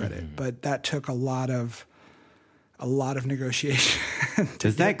EP credit. But that took a lot of negotiation.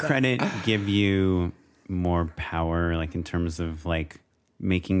 Does that credit give you more power, like in terms of like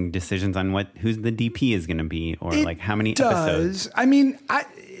making decisions on who's the DP is going to be, or like how many episodes? I mean,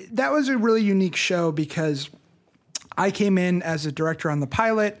 that was a really unique show because I came in as a director on the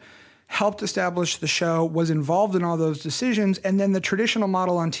pilot, helped establish the show, was involved in all those decisions. And then the traditional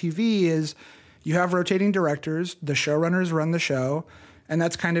model on TV is you have rotating directors, the showrunners run the show, and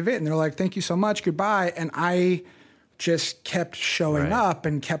that's kind of it. And they're like, thank you so much, goodbye. And I just kept showing up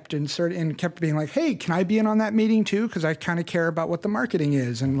and kept inserting and kept being like, hey, can I be in on that meeting too? Because I kind of care about what the marketing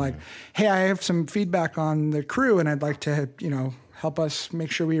is. And like, hey, I have some feedback on the crew and I'd like to, help us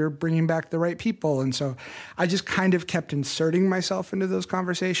make sure we are bringing back the right people. And so I just kind of kept inserting myself into those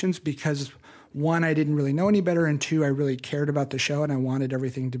conversations because one, I didn't really know any better, and two, I really cared about the show and I wanted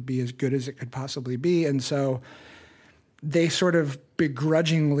everything to be as good as it could possibly be. And so they sort of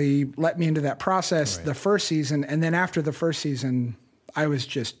begrudgingly let me into that process the first season. And then after the first season, I was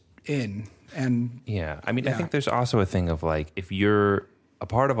just in. And I mean, I think there's also a thing of like, if you're a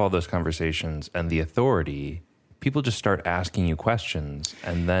part of all those conversations and the authority, people just start asking you questions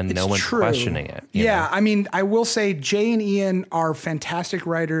and then no one's questioning it. You know? I mean, I will say Jay and Ian are fantastic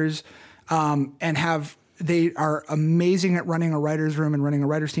writers and they are amazing at running a writer's room and running a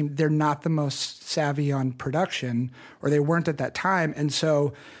writer's team. They're not the most savvy on production, or they weren't at that time. And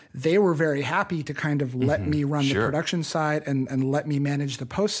so they were very happy to kind of let me run the production side and let me manage the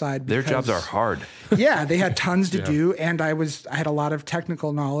post side. Their jobs are hard. They had tons to do, and I had a lot of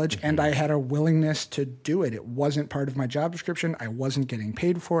technical knowledge, and I had a willingness to do it. It wasn't part of my job description. I wasn't getting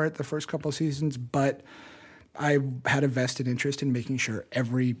paid for it the first couple of seasons, but I had a vested interest in making sure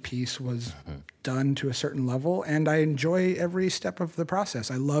every piece was done to a certain level, and I enjoy every step of the process.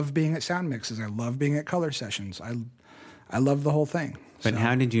 I love being at sound mixes. I love being at color sessions. I love the whole thing. But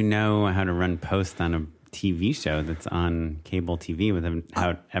how did you know how to run post on a TV show that's on cable TV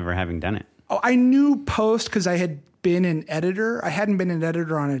without ever having done it? Oh, I knew post because I had been an editor. I hadn't been an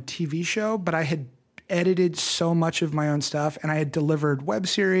editor on a TV show, but I had edited so much of my own stuff, and I had delivered web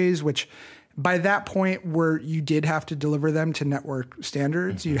series, which by that point where you did have to deliver them to network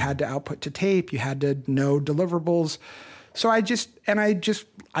standards, you had to output to tape, you had to know deliverables. So I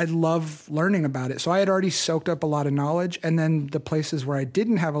love learning about it. So I had already soaked up a lot of knowledge. And then the places where I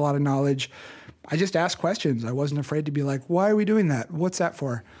didn't have a lot of knowledge, I just asked questions. I wasn't afraid to be like, why are we doing that? What's that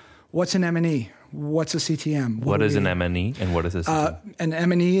for? What's an M&E? What's a CTM? What is an M&E and what is a CTM? An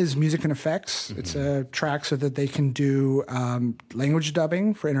M&E is music and effects. It's a track so that they can do language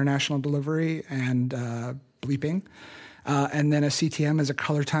dubbing for international delivery and bleeping. And then a CTM is a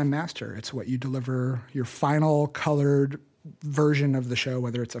color time master. It's what you deliver your final colored version of the show,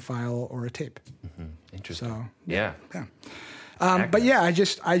 whether it's a file or a tape. Interesting. So yeah. But yeah, I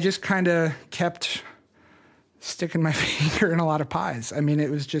just kind of kept sticking my finger in a lot of pies. I mean,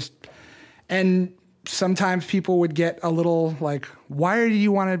 it was just, and sometimes people would get a little like, why do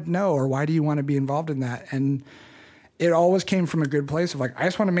you want to know, or why do you want to be involved in that? And it always came from a good place of like, I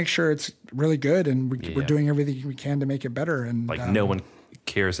just want to make sure it's really good, and we're doing everything we can to make it better. And like no one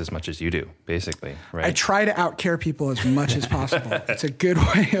cares as much as you do, basically, right? I try to out-care people as much as possible. It's a good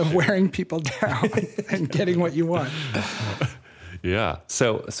way of wearing people down and getting what you want. Yeah.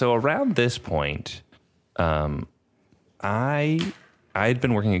 So around this point, I'd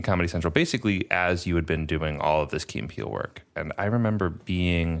been working at Comedy Central basically as you had been doing all of this Key and Peele work. And I remember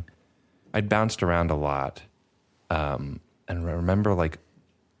I'd bounced around a lot. And I remember like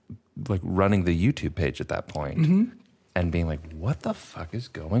running the YouTube page at that point and being like, what the fuck is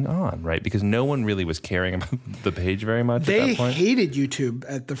going on? Right. Because no one really was caring about the page very much at that point. They hated YouTube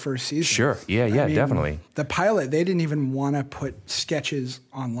at the first season. Sure. Yeah, I mean, definitely. The pilot, they didn't even want to put sketches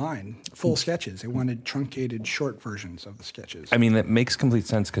online, full sketches. They wanted truncated short versions of the sketches. I mean, that makes complete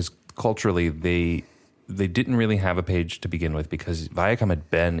sense because culturally they didn't really have a page to begin with because Viacom had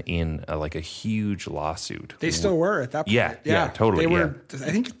been in a huge lawsuit. They still were at that point. Yeah, totally. They were,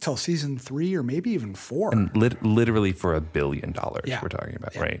 I think, until season 3 or maybe even 4. And literally for $1 billion we're talking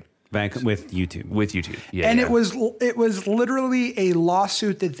about, right? With YouTube. With YouTube, yeah. And it was literally a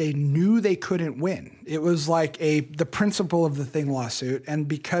lawsuit that they knew they couldn't win. It was like the principle of the thing lawsuit, and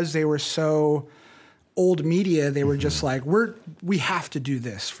because they were so old media, they were just like, we have to do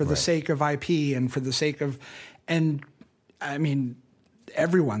this for the sake of IP and for the sake of, and I mean,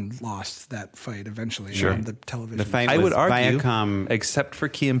 everyone lost that fight eventually on the television. The fight I would argue, Viacom, except for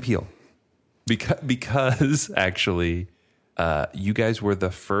Key and Peele, because actually, you guys were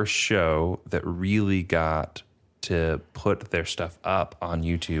the first show that really got to put their stuff up on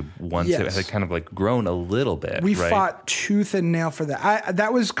YouTube once it had kind of grown a little bit. We fought tooth and nail for that.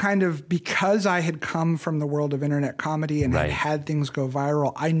 That was kind of because I had come from the world of internet comedy and had things go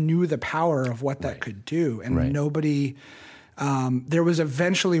viral. I knew the power of what that could do, and nobody. There was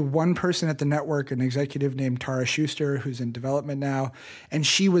eventually one person at the network, an executive named Tara Schuster, who's in development now, and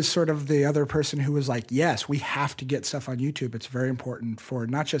she was sort of the other person who was like, yes, we have to get stuff on YouTube. It's very important for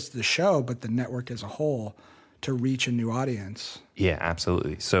not just the show, but the network as a whole to reach a new audience. Yeah,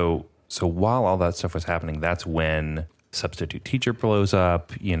 absolutely. So while all that stuff was happening, that's when Substitute Teacher blows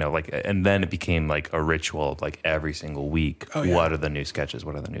up, and then it became like a ritual of every single week. What are the new sketches?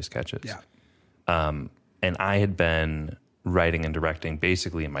 What are the new sketches? Yeah. And I had been writing and directing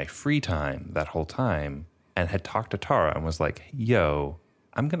basically in my free time that whole time, and had talked to Tara and was like, yo,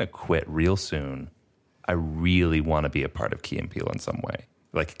 I'm going to quit real soon. I really want to be a part of Key and Peele in some way.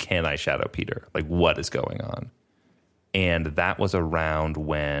 Like, can I shadow Peter? Like, what is going on? And that was around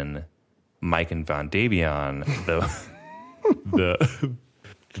when Mike and Von Davion,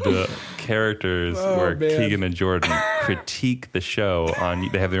 the characters where Keegan and Jordan critique the show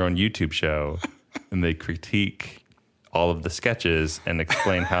they have their own YouTube show, and they critique all of the sketches and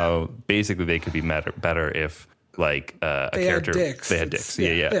explain how basically they could be better if like a they character had dicks. They had dicks.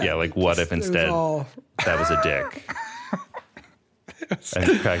 Yeah. Like, what if instead that was a dick?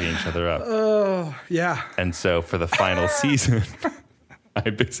 And cracking each other up. Oh, yeah. And so for the final season,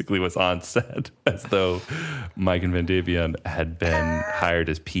 I basically was on set as though Mike and Van Davion had been hired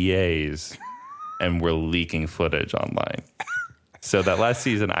as PAs and were leaking footage online. So that last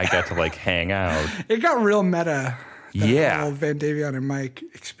season, I got to like hang out. It got real meta. Yeah. Whole Van Davion and Mike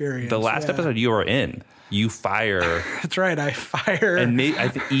experience. The last episode you were in, you fire. That's right. I fire. And I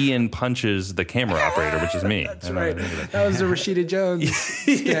think Ian punches the camera operator, which is me. That's right. That was the Rashida Jones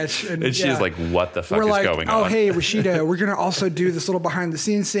sketch. And she's like, what the fuck we're is like, going on? Oh, hey, Rashida, we're going to also do this little behind the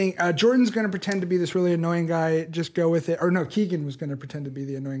scenes thing. Jordan's going to pretend to be this really annoying guy. Just go with it. Or no, Keegan was going to pretend to be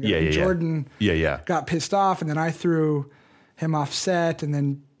the annoying guy. Yeah, and Jordan got pissed off, and then I threw him off set, and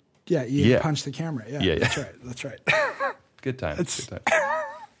then, Ian punched the camera. Yeah. That's right. Good times.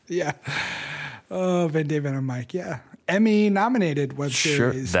 Yeah. Oh, Van Davion and Mike. Yeah. Emmy nominated web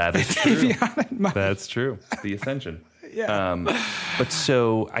series. Sure, that is true. That's true. The Ascension. Yeah. But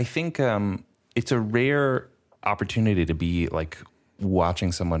so I think it's a rare opportunity to be like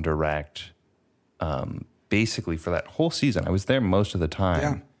watching someone direct. Basically for that whole season, I was there most of the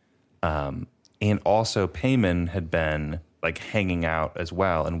time. Yeah. And also Payman had been like hanging out as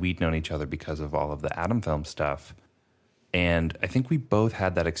well, and we'd known each other because of all of the Adam Film stuff. And I think we both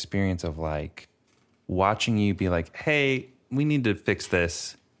had that experience of like watching you be like, hey, we need to fix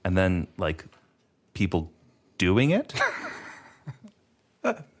this. And then like people doing it.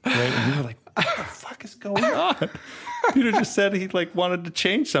 Right? And we were like, what the fuck is going on? Peter just said he like wanted to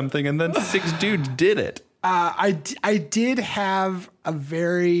change something, and then 6 dudes did it. I did have a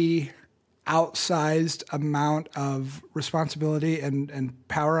very outsized amount of responsibility and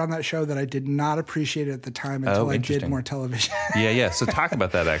power on that show that I did not appreciate at the time until I did more television. Yeah. So talk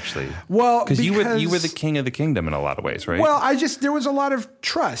about that actually. Well, because you were the king of the kingdom in a lot of ways, right? Well, there was a lot of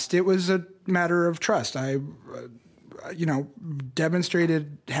trust. It was a matter of trust. I,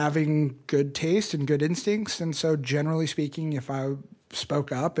 demonstrated having good taste and good instincts, and so generally speaking, if I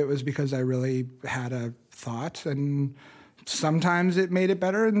spoke up, it was because I really had a thought, and sometimes it made it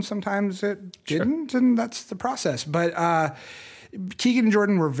better and sometimes it didn't, and that's the process. But Keegan and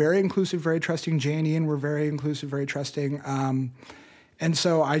Jordan were very inclusive, very trusting. Jay and Ian were very inclusive, very trusting. And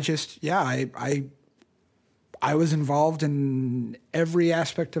so I just, I was involved in every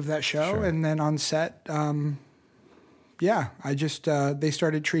aspect of that show. Sure. And then on set, I just, they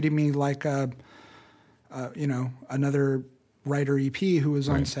started treating me like another writer EP who was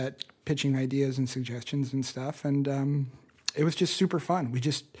on set pitching ideas and suggestions and stuff. And it was just super fun.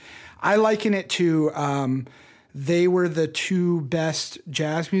 I liken it to, they were the 2 best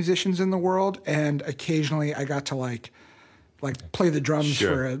jazz musicians in the world, and occasionally I got to like play the drums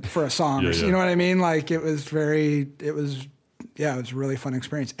for a song. Yeah. You know what I mean? Like it was a really fun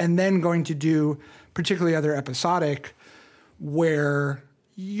experience. And then going to do particularly other episodic where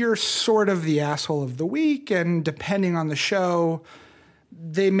you're sort of the asshole of the week, and depending on the show,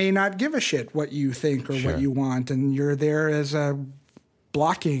 they may not give a shit what you think or what you want, and you're there as a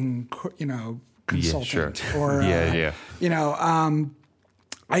blocking, consultant. Or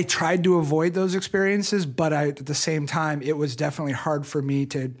I tried to avoid those experiences, but at the same time, it was definitely hard for me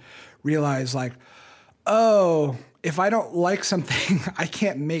to realize, like, oh, if I don't like something, I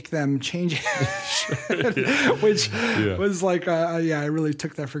can't make them change it, which was like, I really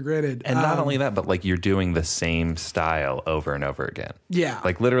took that for granted. And not only that, but like you're doing the same style over and over again. Yeah.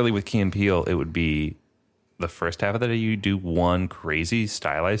 Like literally with Key and Peele, it would be the first half of the day you do one crazy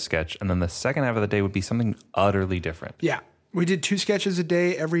stylized sketch, and then the second half of the day would be something utterly different. Yeah. We did 2 sketches a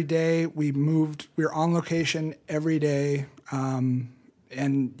day every day. We were on location every day.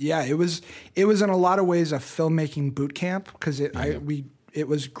 And yeah, it was in a lot of ways a filmmaking boot camp, because it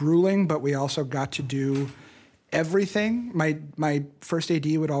was grueling, but we also got to do everything. My first AD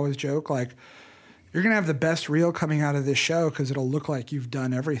would always joke, like, you're going to have the best reel coming out of this show because it'll look like you've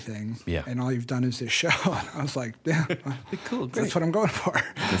done everything. Yeah. And all you've done is this show. And I was like, yeah, cool. That's what I'm going for.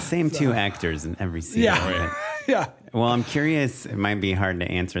 The same 2 actors in every scene. Yeah. Right? Yeah. Well, I'm curious, it might be hard to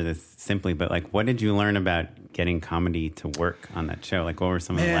answer this simply, but like, what did you learn about getting comedy to work on that show? Like, what were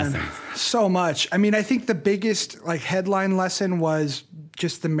some of the lessons? So much. I mean, I think the biggest like headline lesson was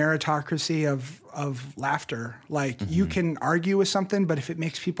just the meritocracy of laughter. Like you can argue with something, but if it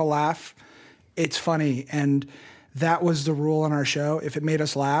makes people laugh, it's funny. And that was the rule on our show. If it made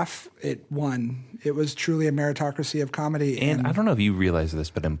us laugh, it won. It was truly a meritocracy of comedy. And I don't know if you realize this,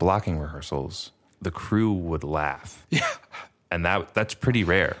 but in blocking rehearsals, the crew would laugh. Yeah. And that's pretty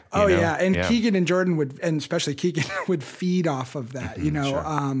rare. Oh, yeah. And Keegan and Jordan and especially Keegan would feed off of that,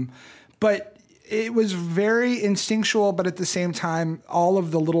 Sure. But it was very instinctual, but at the same time, all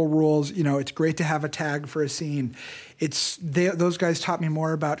of the little rules, it's great to have a tag for a scene. Those guys taught me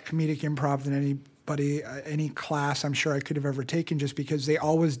more about comedic improv than anybody, any class I'm sure I could have ever taken, just because they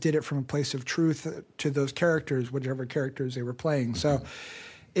always did it from a place of truth to those characters, whichever characters they were playing. So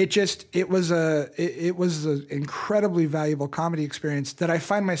it was an incredibly valuable comedy experience that I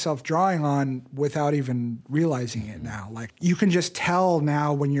find myself drawing on without even realizing it now. Like you can just tell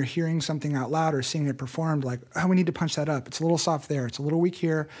now when you're hearing something out loud or seeing it performed, like, oh, we need to punch that up. It's a little soft there. It's a little weak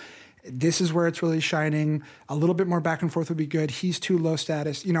here. This is where it's really shining. A little bit more back and forth would be good. He's too low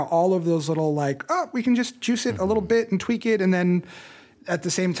status. All of those little like, oh, we can just juice it a little bit and tweak it. And then at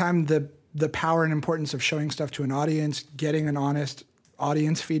the same time, the power and importance of showing stuff to an audience, getting an honest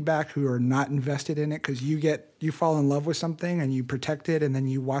audience feedback who are not invested in it, because you fall in love with something and you protect it, and then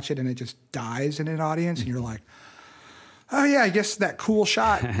you watch it and it just dies in an audience, and you're like, oh yeah, I guess that cool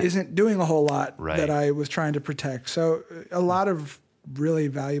shot isn't doing a whole lot that I was trying to protect. So a lot of really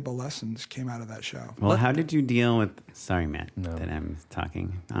valuable lessons came out of that show. Well, how did you deal with? Sorry, Matt, that I'm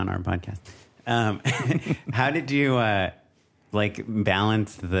talking on our podcast. How did you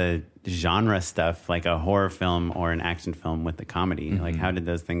balance the genre stuff, like a horror film or an action film, with the comedy? Like, how did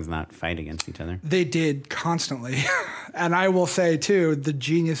those things not fight against each other? They did constantly. And I will say, too, the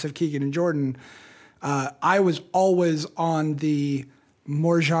genius of Keegan and Jordan, I was always on the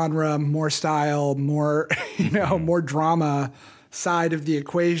more genre, more style, more, more drama side of the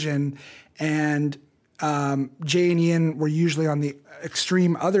equation. And Jay and Ian were usually on the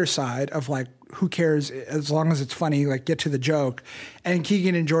extreme other side of like, who cares as long as it's funny, like get to the joke. And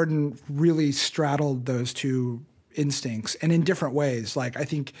Keegan and Jordan really straddled those two instincts, and in different ways. Like I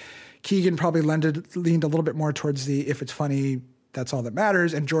think Keegan probably leaned a little bit more towards the, if it's funny, that's all that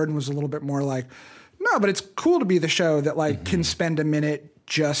matters. And Jordan was a little bit more like, no, but it's cool to be the show that like can spend a minute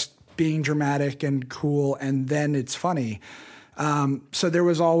just being dramatic and cool, and then it's funny. So there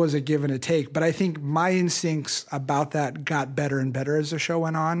was always a give and a take, but I think my instincts about that got better and better as the show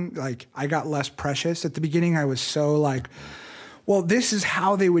went on. Like I got less precious. At the beginning, I was so like, well, this is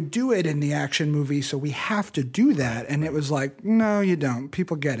how they would do it in the action movie, so we have to do that. And it was like, no, you don't.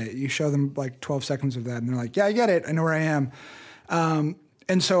 People get it. You show them like 12 seconds of that, and they're like, yeah, I get it. I know where I am.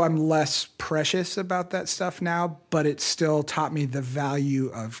 And so I'm less precious about that stuff now, but it still taught me the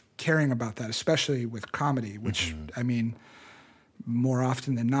value of caring about that, especially with comedy, which, I mean, more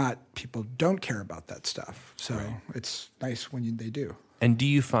often than not, people don't care about that stuff. So it's nice when they do. And do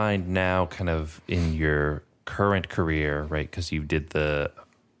you find now, kind of in your current career, right? Because you did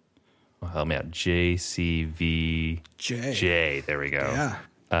help me out, JCVJ. There we go.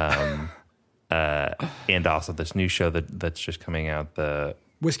 Yeah. And also this new show that's just coming out, the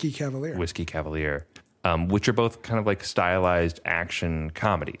Whiskey Cavalier, which are both kind of like stylized action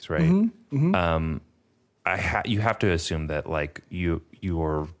comedies, right? Mm-hmm. You have to assume that like your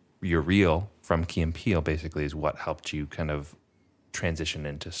reel from Key and Peele basically is what helped you kind of transition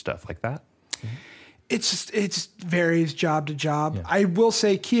into stuff like that. It's varies job to job. Yeah. I will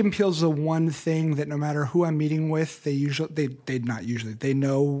say Key and Peele's the one thing that no matter who I'm meeting with, they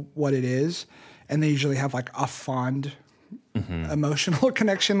know what it is, and they usually have like a fond emotional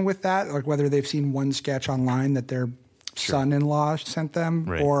connection with that, like whether they've seen one sketch online that their son-in-law sent them,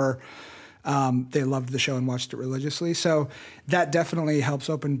 or they loved the show and watched it religiously. So that definitely helps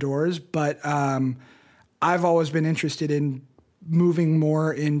open doors. But I've always been interested in moving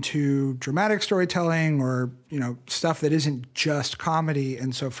more into dramatic storytelling, or stuff that isn't just comedy.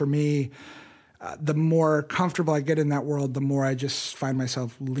 And so for me, the more comfortable I get in that world, the more I just find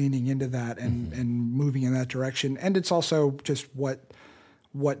myself leaning into that and moving in that direction. And it's also just what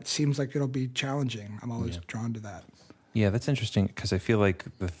seems like it'll be challenging. I'm always drawn to that. Yeah, that's interesting, because I feel like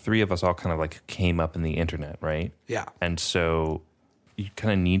the three of us all kind of like came up in the internet, right? Yeah. And so you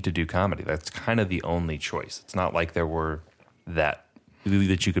kind of need to do comedy. That's kind of the only choice. It's not like there were that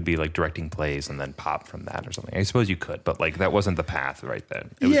you could be like directing plays and then pop from that or something. I suppose you could, but like that wasn't the path right then.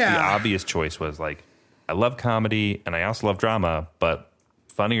 It was the obvious choice was like, I love comedy and I also love drama, but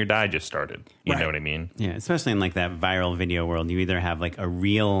Funny or Die just started. You know what I mean? Yeah, especially in like that viral video world. You either have like a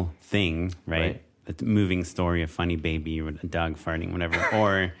real thing, right? A moving story, a funny baby, or a dog farting, whatever,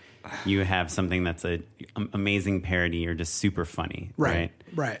 or you have something that's a amazing parody or just super funny. Right.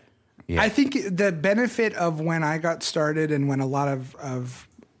 I think the benefit of when I got started and when a lot of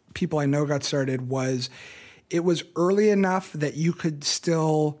people I know got started was it was early enough that you could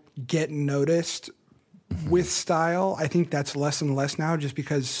still get noticed with style. I think that's less and less now just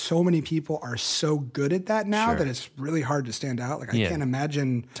because so many people are so good at that now that it's really hard to stand out. Like I can't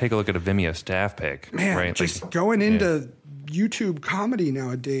imagine. Take a look at a Vimeo staff pick. Man, right? just going into YouTube comedy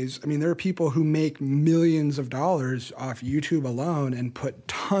nowadays. I mean, there are people who make millions of dollars off YouTube alone and put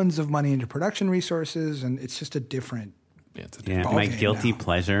tons of money into production resources. And it's just a different. My guilty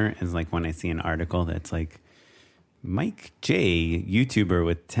pleasure is like when I see an article that's like, Mike J, YouTuber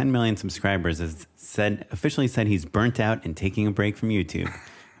with 10 million subscribers, has officially said he's burnt out and taking a break from YouTube.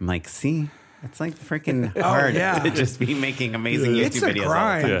 I'm like, see, it's like freaking hard to just be making amazing YouTube videos.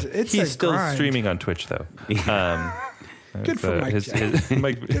 Grind. All the time. He's still streaming on Twitch though. Good for Mike his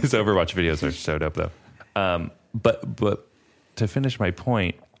Overwatch videos are so dope though. But to finish my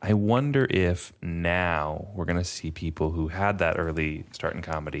point, I wonder if now we're going to see people who had that early start in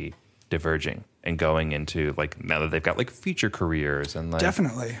comedy diverging and going into like now that they've got like feature careers and like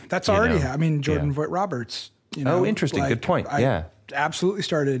definitely that's already. I mean, Jordan Voight Roberts. You know, interesting. Good point. I absolutely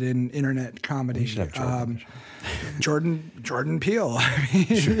started in internet comedy. Jordan Peele.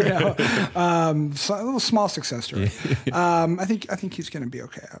 I mean, so a little small success story. I think he's going to be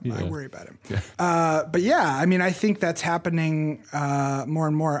okay. I worry about him. But I mean, I think that's happening more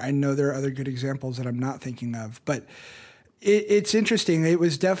and more. I know there are other good examples that I'm not thinking of, but it's interesting. It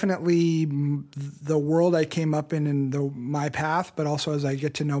was definitely the world I came up in and my path, but also as I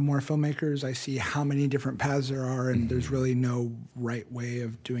get to know more filmmakers, I see how many different paths there are, and there's really no right way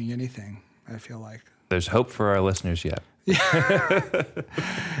of doing anything, I feel like. There's hope for our listeners yet.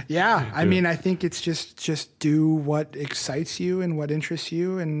 I mean, I think it's just do what excites you and what interests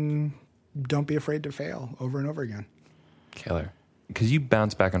you, and don't be afraid to fail over and over again. Killer. Because you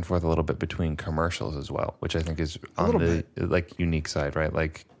bounce back and forth a little bit between commercials as well, which I think is on the like unique side, right?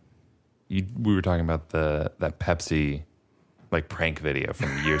 Like we were talking about that Pepsi like prank video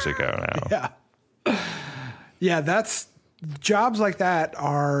from years ago now. That's jobs like that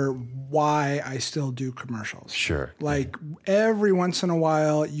are why I still do commercials. Sure. Like every once in a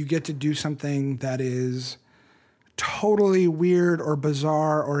while you get to do something that is totally weird or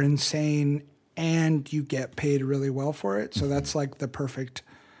bizarre or insane, and you get paid really well for it. So that's like the perfect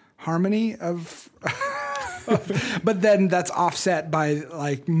harmony of but then that's offset by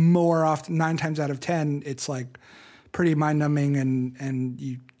like more often 9 times out of 10, it's like pretty mind numbing and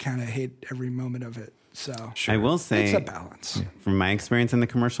you kind of hate every moment of it. So I will say it's a balance. From my experience in the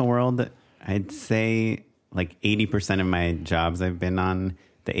commercial world, I'd say like 80% of my jobs I've been on,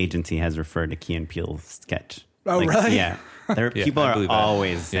 the agency has referred to Key and Peele's sketch. Oh, like, really? Yeah. People are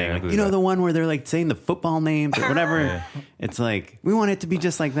always saying, like, the one where they're like saying the football names or whatever. It's like, we want it to be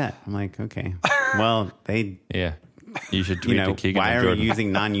just like that. I'm like, okay, well, you should tweet to Keegan. Why are we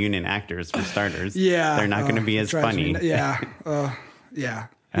using non-union actors for starters? They're not going to be as funny. It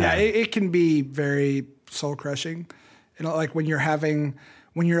can be very soul crushing. You know, like when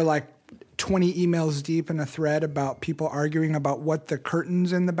you're like 20 emails deep in a thread about people arguing about what the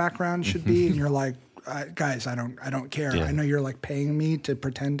curtains in the background should be, and you're like, guys, I don't care. I know you're like paying me to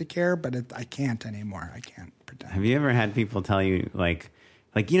pretend to care, but I can't anymore. I can't pretend. Have you ever had people tell you like,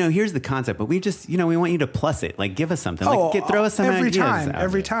 here's the concept, but we just, we want you to plus it. Like, give us something. Throw us some ideas.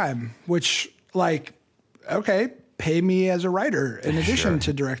 Every time. Which, like, okay, pay me as a writer in addition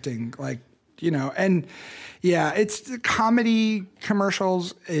to directing. Like, and it's comedy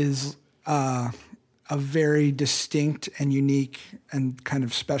commercials is a very distinct and unique and kind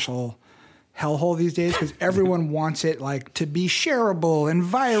of special hellhole these days because everyone wants it like to be shareable and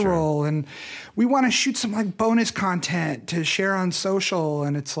viral, and we want to shoot some like bonus content to share on social,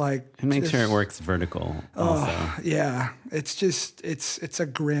 and it's like and make sure it works vertical. Also, it's just it's a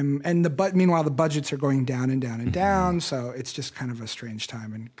grim, and meanwhile the budgets are going down and down and down, so it's just kind of a strange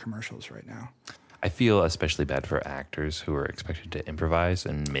time in commercials right now. I feel especially bad for actors who are expected to improvise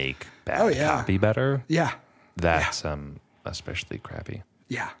and make bad copy better. That's especially crappy.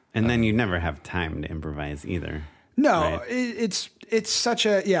 Yeah. And then you never have time to improvise either. No, right? It's such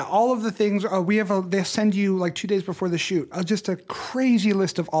all of the things they send you like 2 days before the shoot, just a crazy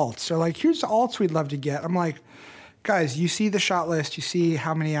list of alts. They're like, here's the alts we'd love to get. I'm like, guys, you see the shot list, you see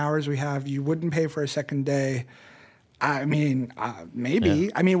how many hours we have, you wouldn't pay for a second day. I mean, maybe. Yeah.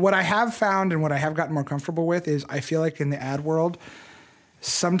 I mean, what I have found and what I have gotten more comfortable with is I feel like in the ad world,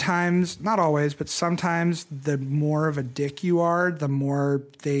 sometimes, not always, but sometimes the more of a dick you are, the more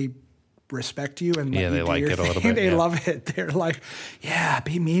they respect you and let Yeah, you they do like your it a little thing. bit, They yeah. love it. They're like, yeah,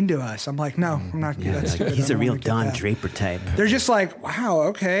 be mean to us. I'm like, no, I'm not. Yeah, That's like, stupid. He's I a don't real wanna get Don that. Draper type. They're just like, wow,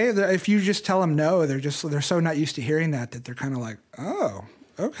 okay. If you just tell them no, they're so not used to hearing that they're kind of like, oh,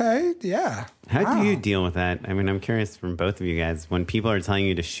 okay, yeah. How do you deal with that? I mean, I'm curious from both of you guys. When people are telling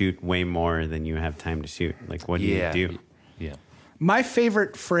you to shoot way more than you have time to shoot, like, what do you do? Yeah. My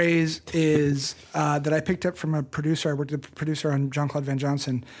favorite phrase is that I picked up from a producer. I worked with a producer on Jean-Claude Van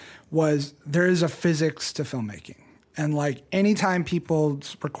Johnson. Was there is a physics to filmmaking, and like anytime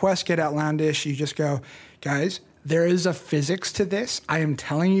people's requests get outlandish, you just go, guys, there is a physics to this. I am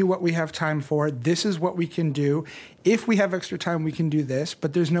telling you what we have time for. This is what we can do. If we have extra time, we can do this,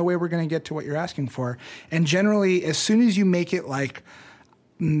 but there's no way we're going to get to what you're asking for. And generally, as soon as you make it like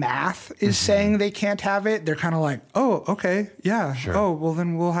math is saying they can't have it, they're kind of like, oh, okay, yeah. Sure. Oh, well,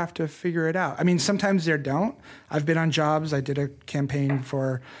 then we'll have to figure it out. I mean, sometimes they don't. I've been on jobs. I did a campaign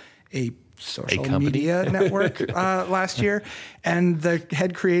for a social company? media network last year, and the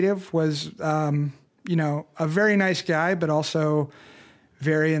head creative was, a very nice guy, but also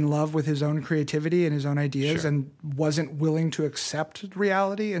very in love with his own creativity and his own ideas, and wasn't willing to accept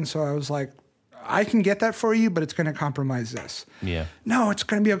reality. And so I was like, I can get that for you, but it's going to compromise this. Yeah. No, it's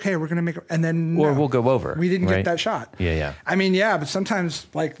going to be okay. We're going to make it. And then Or no, we'll go over, We didn't right? get that shot. Yeah. I mean, yeah, but sometimes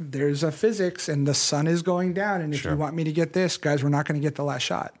like there's a physics and the sun is going down. And if Sure. you want me to get this, guys, we're not going to get the last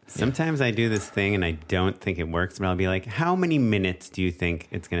shot. Sometimes I do this thing and I don't think it works, but I'll be like, how many minutes do you think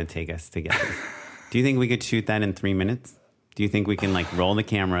it's going to take us to get this? Do you think we could shoot that in 3 minutes? Do you think we can like roll the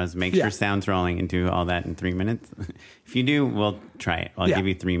cameras, make Yeah. sure sound's rolling, and do all that in 3 minutes? If you do, we'll try it. I'll Yeah. give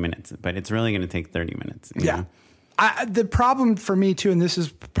you 3 minutes, but it's really going to take 30 minutes. you Yeah. know? The problem for me too, and this is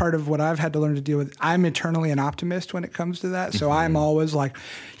part of what I've had to learn to deal with, I'm eternally an optimist when it comes to that. So I'm always like,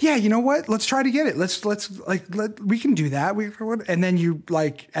 yeah, you know what? Let's try to get it. We can do that. And then you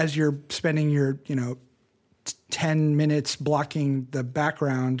like, as you're spending your, 10 minutes blocking the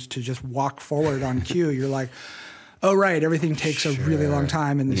background to just walk forward on cue, you're like, oh, right, everything takes a really long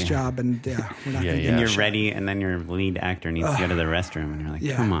time in this job. And we're not Yeah, going to yeah. get And that you're shot. ready, and then your lead actor needs to go to the restroom, and you're like,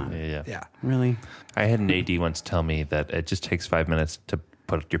 Yeah. come on. Yeah. Yeah. Really? I had an AD once tell me that it just takes 5 minutes to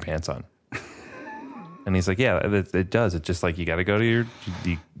put your pants on. And he's like, yeah, it does. It's just like you got to go to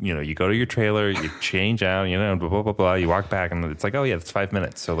you go to your trailer, you change out, blah, blah, blah, blah. You walk back and it's like, oh, yeah, it's 5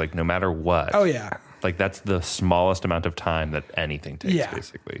 minutes. So like no matter what. Oh, yeah. Like that's the smallest amount of time that anything takes, Yeah.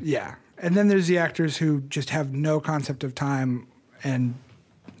 basically. Yeah. And then there's the actors who just have no concept of time, and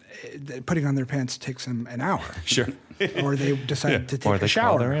putting on their pants takes them an hour. Sure. Or they decide to Or take they a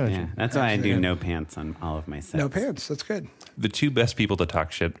call their shower. manager. Yeah. That's why I do no pants on all of my sets. No pants. That's good. The two best people to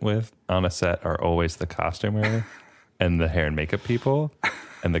talk shit with on a set are always the costumer and the hair and makeup people.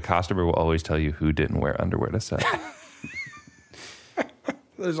 And the costumer will always tell you who didn't wear underwear to set.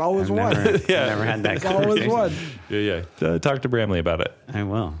 There's always I've one. never had that There's always conversation. one. Yeah. Talk to Bramley about it. I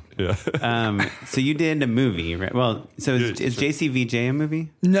will. Yeah. So you did a movie, right? Well, so is JCVJ a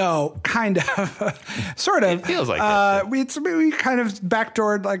movie? No, kind of. Sort of. It feels like that. We kind of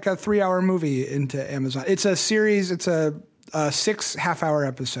backdoored like a 3-hour movie into Amazon. It's a series. It's a 6 half-hour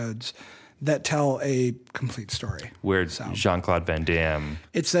episodes that tell a complete story. Where Jean-Claude Van Damme.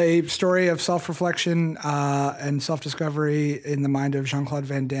 It's a story of self-reflection and self-discovery in the mind of Jean-Claude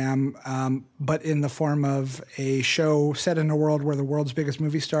Van Damme, but in the form of a show set in a world where the world's biggest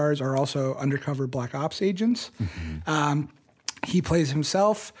movie stars are also undercover black ops agents. Mm-hmm. He plays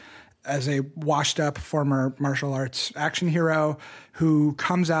himself as a washed-up former martial arts action hero who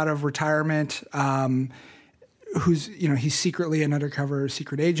comes out of retirement, he's secretly an undercover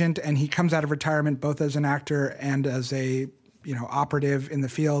secret agent, and he comes out of retirement both as an actor and as a operative in the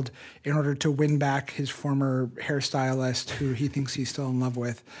field in order to win back his former hairstylist who he thinks he's still in love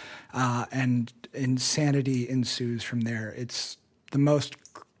with, and insanity ensues from there. It's the most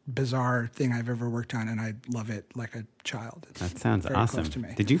bizarre thing I've ever worked on, and I love it like a child. It's That sounds very awesome. close to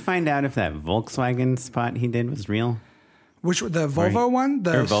me. Did you find out if that Volkswagen spot he did was real? The Volvo one?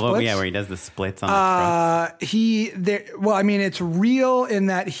 The Or Volvo, splits? yeah, where he does the splits on the trucks. It's real in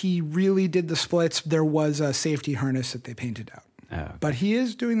that he really did the splits. There was a safety harness that they painted out. Oh, okay. But he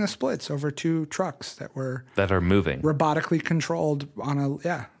is doing the splits over 2 trucks that were That are moving. robotically controlled on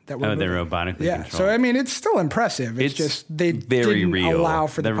that were Oh, they're moving. robotically Yeah. controlled. So I mean, it's still impressive. It's just they very didn't real. allow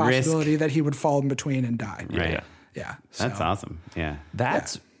for the The risk- possibility that he would fall in between and die. Right. Yeah. Yeah. That's so- awesome. Yeah.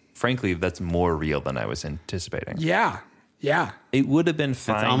 Frankly, that's more real than I was anticipating. Yeah. Yeah. It would have been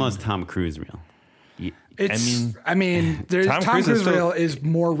fine. That's almost Tom Cruise real. Tom Cruise Cruise is still- real is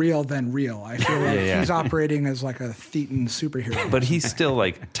more real than real. I feel like Yeah. he's operating as like a Thetan superhero. But he's still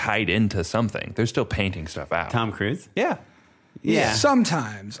like tied into something. They're still painting stuff out. Tom Cruise? Yeah. Yeah.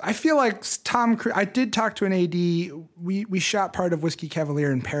 Sometimes. I feel like Tom Cruise, I did talk to an AD. We shot part of Whiskey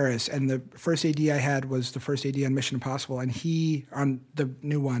Cavalier in Paris, and the first AD I had was the first AD on Mission Impossible, and he, on the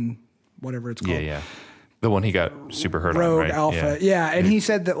new one, whatever it's called. Yeah. The one he got super hurt on, Rogue right? Alpha. Yeah. And he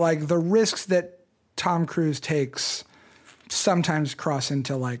said that like the risks that Tom Cruise takes sometimes cross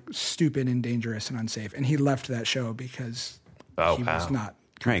into like stupid and dangerous and unsafe. And he left that show because he was not.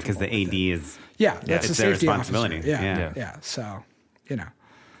 Right, because the AD is that's it's the their safety responsibility. officer. Yeah. So,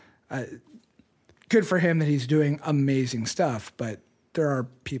 good for him that he's doing amazing stuff, but there are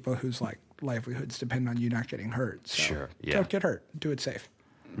people whose like livelihoods depend on you not getting hurt. So Sure. Yeah. Don't get hurt. Do it safe.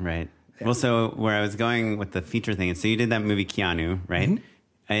 Right. Yeah. Well, so where I was going with the feature thing, so you did that movie Keanu, right? Mm-hmm.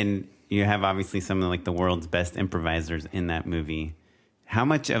 And you have obviously some of like the world's best improvisers in that movie. How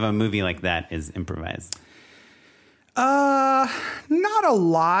much of a movie like that is improvised? Not a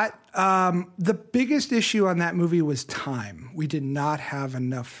lot. The biggest issue on that movie was time. We did not have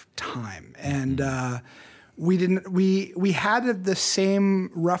enough time. And, we had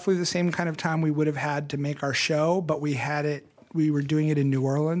roughly the same kind of time we would have had to make our show, but we were doing it in New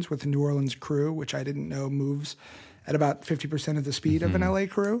Orleans with the New Orleans crew, which I didn't know moves at about 50% of the speed of an LA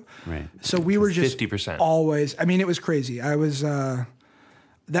crew. Right. So we were just 50%. always, I mean, it was crazy. That was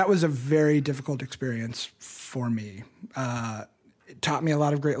a very difficult experience for me. It taught me a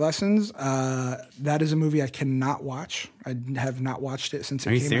lot of great lessons. That is a movie I cannot watch. I have not watched it since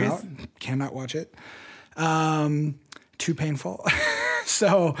it came out. Cannot watch it. Too painful.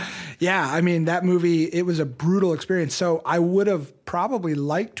 So, yeah, I mean, that movie, it was a brutal experience. So I would have probably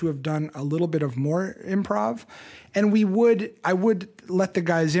liked to have done a little bit of more improv. And I would let the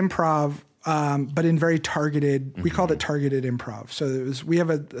guys improv, but in very targeted, we called it targeted improv. So we have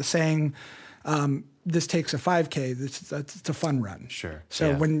a saying, this takes a 5K. It's a fun run. Sure.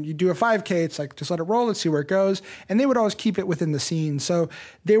 So when you do a 5K, it's like, just let it roll. Let's see where it goes. And they would always keep it within the scene. So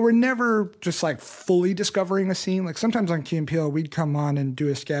they were never just like fully discovering a scene. Like sometimes on Key and Peele, we'd come on and do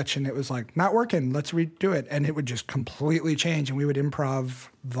a sketch and it was like, not working. Let's redo it. And it would just completely change and we would improv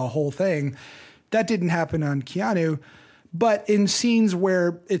the whole thing. That didn't happen on Keanu. But in scenes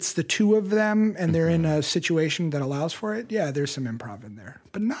where it's the two of them and they're in a situation that allows for it, yeah, there's some improv in there,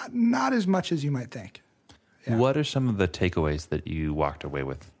 but not as much as you might think. Yeah. What are some of the takeaways that you walked away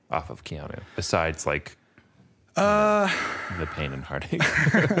with off of Keanu, besides like the pain and heartache?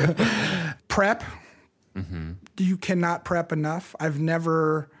 Prep. Mm-hmm. You cannot prep enough. I've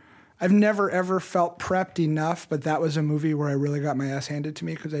never ever felt prepped enough, but that was a movie where I really got my ass handed to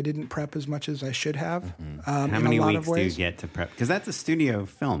me because I didn't prep as much as I should have. Mm-hmm. How many weeks do you get to prep? Because that's a studio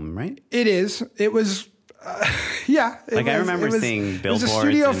film, right? It is. It was, yeah. I remember seeing billboards. It was a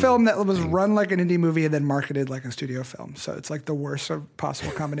studio film that was run like an indie movie and then marketed like a studio film. So it's like the worst of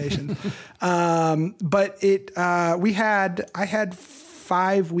possible combinations. But I had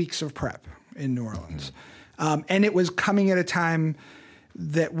 5 weeks of prep in New Orleans. And it was coming at a time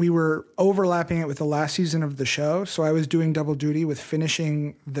that we were overlapping it with the last season of the show. So I was doing double duty with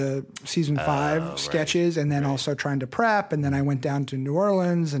finishing the season 5 sketches and then also trying to prep. And then I went down to New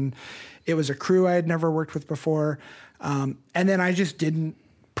Orleans and it was a crew I had never worked with before. And then I just didn't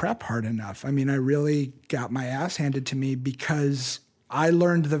prep hard enough. I mean, I really got my ass handed to me because I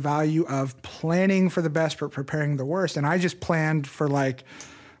learned the value of planning for the best but preparing the worst. And I just planned for like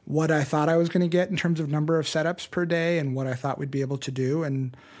what I thought I was going to get in terms of number of setups per day and what I thought we'd be able to do.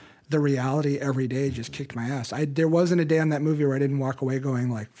 And the reality every day just kicked my ass. There wasn't a day on that movie where I didn't walk away going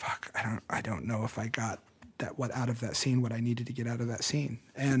like, fuck, I don't know if I got out of that scene, what I needed to get out of that scene.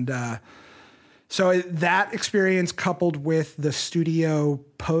 And so that experience coupled with the studio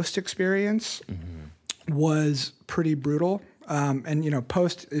post experience was pretty brutal. And,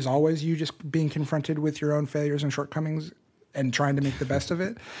 post is always you just being confronted with your own failures and shortcomings and trying to make the best of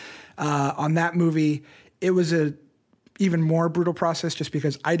it. On that movie, it was a even more brutal process just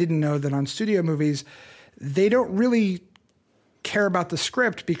because I didn't know that on studio movies, they don't really care about the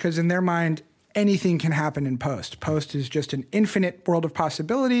script because in their mind, anything can happen in post. Post is just an infinite world of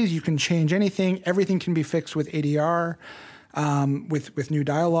possibilities. You can change anything. Everything can be fixed with ADR, with new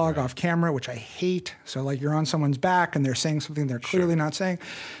dialogue off camera, which I hate. So like you're on someone's back and they're saying something they're clearly not saying.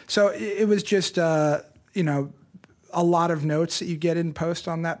 So it was just, a lot of notes that you get in post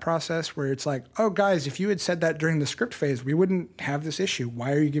on that process where it's like, oh, guys, if you had said that during the script phase, we wouldn't have this issue.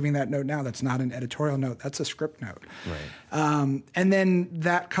 Why are you giving that note now? That's not an editorial note. That's a script note. Right. And then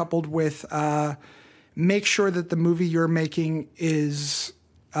that coupled with make sure that the movie you're making is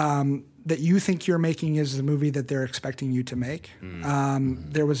that you think you're making is the movie that they're expecting you to make.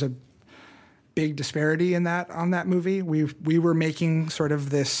 There was a big disparity in that on that movie. We were making sort of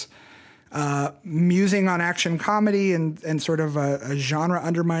this musing on action comedy and sort of a genre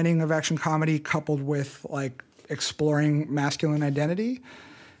undermining of action comedy coupled with like exploring masculine identity.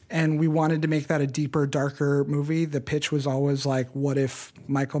 And we wanted to make that a deeper, darker movie. The pitch was always like, what if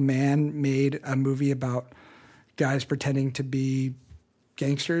Michael Mann made a movie about guys pretending to be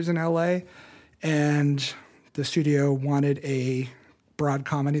gangsters in LA? And the studio wanted a broad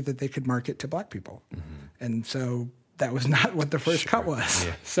comedy that they could market to black people. And so that was not what the first cut was.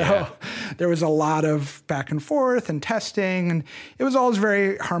 So there was a lot of back and forth and testing, and it was always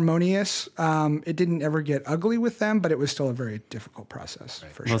very harmonious. It didn't ever get ugly with them, but it was still a very difficult process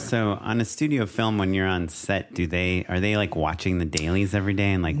for sure. Well, so on a studio film, when you're on set, are they like watching the dailies every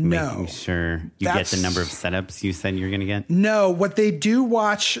day and like making sure you get the number of setups you said you're going to get? No, what they do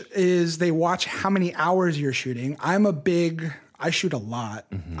watch is they watch how many hours you're shooting. I shoot a lot.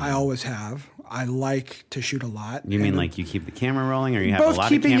 I always have. I like to shoot a lot. You mean like you keep the camera rolling, or you have a lot of cameras?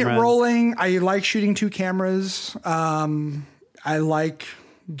 Both keeping it rolling. I like shooting 2 cameras. I like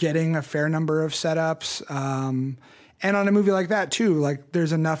getting a fair number of setups. And on a movie like that too, like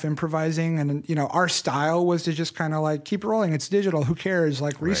there's enough improvising, and you know, our style was to just kind of like keep rolling. It's digital. Who cares?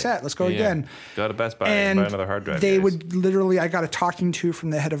 Like reset. Let's go again. Go to Best Buy and buy another hard drive. They would literally, I got a talking to from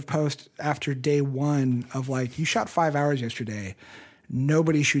the head of post after day 1 of like, you shot 5 hours yesterday.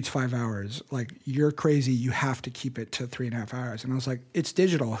 Nobody shoots 5 hours. Like, you're crazy. You have to keep it to 3.5 hours. And I was like, it's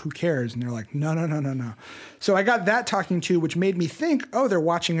digital. Who cares? And they're like, no. So I got that talking to, which made me think, oh, they're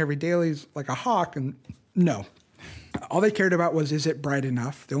watching every dailies like a hawk. And no. All they cared about was, is it bright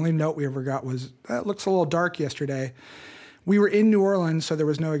enough? The only note we ever got was, it looks a little dark yesterday. We were in New Orleans, so there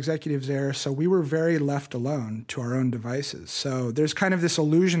was no executives there. So we were very left alone to our own devices. So there's kind of this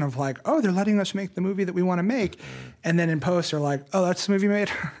illusion of like, oh, they're letting us make the movie that we want to make. And then in post, they're like, oh, that's the movie made?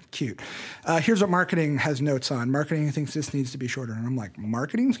 Cute. Here's what marketing has notes on. Marketing thinks this needs to be shorter. And I'm like,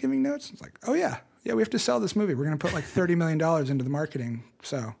 marketing's giving notes? It's like, oh, yeah, we have to sell this movie. We're going to put like $30 million into the marketing.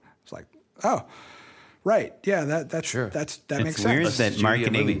 So it's like, oh. Right. Yeah, that makes sense. It's weird that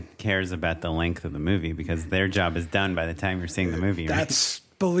marketing cares about the length of the movie, because their job is done by the time you're seeing the movie.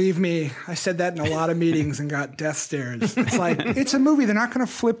 Believe me, I said that in a lot of meetings and got death stares. It's like, it's a movie. They're not going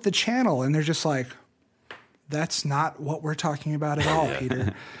to flip the channel. And they're just like, that's not what we're talking about at all,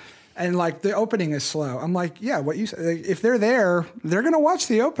 Peter. And like, the opening is slow. I'm like, yeah, what you said. If they're there, they're going to watch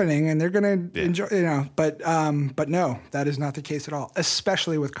the opening and they're going to enjoy, you know. But no, that is not the case at all.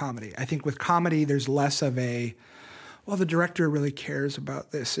 Especially with comedy. I think with comedy, there's less of a, well, the director really cares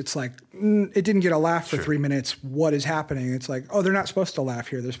about this. It's like, it didn't get a laugh for 3 minutes. What is happening? It's like, oh, they're not supposed to laugh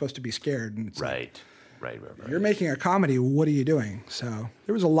here. They're supposed to be scared. And it's right. You're making a comedy. What are you doing? So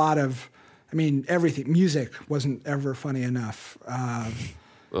there was a lot of, I mean, everything. Music wasn't ever funny enough.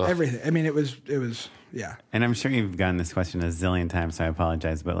 Everything. I mean, it was, yeah. And I'm sure you've gotten this question a zillion times, so I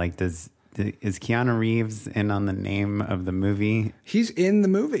apologize. But like, is Keanu Reeves in on the name of the movie? He's in the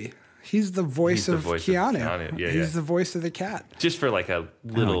movie. He's the voice of Keanu. He's the voice of the cat. Just for like a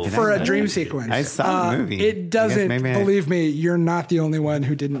little... for a dream sequence. I saw the movie. It doesn't, believe me, you're not the only one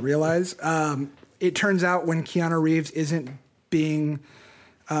who didn't realize. It turns out when Keanu Reeves isn't being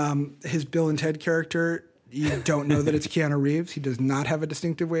his Bill and Ted character, you don't know that it's Keanu Reeves. He does not have a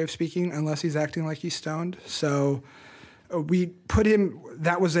distinctive way of speaking unless he's acting like he's stoned. So we put him,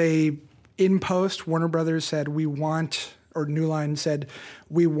 that was in post, Warner Brothers said, New Line said,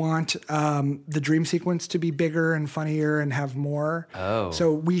 we want the dream sequence to be bigger and funnier and have more. Oh.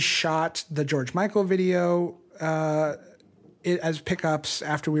 So we shot the George Michael video as pickups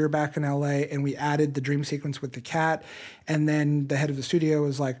after we were back in LA, and we added the dream sequence with the cat. And then the head of the studio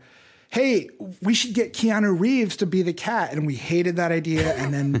was like, hey, we should get Keanu Reeves to be the cat. And we hated that idea.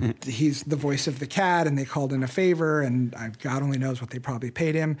 And then he's the voice of the cat, and they called in a favor, and God only knows what they probably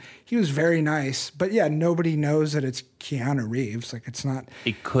paid him. He was very nice. But yeah, nobody knows that it's Keanu Reeves. Like, it's not.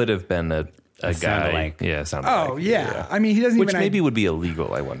 It could have been a guy. Yeah, yeah. I mean, he doesn't Which maybe would be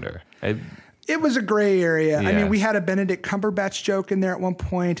illegal, I wonder. It was a gray area. Yeah. I mean, we had a Benedict Cumberbatch joke in there at one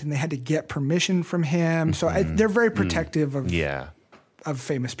point, and they had to get permission from him. So they're very protective of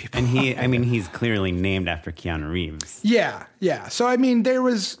famous people. And he's clearly named after Keanu Reeves. Yeah. So, I mean,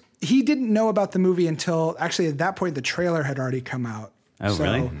 he didn't know about the movie until, actually, at that point, the trailer had already come out. Oh, so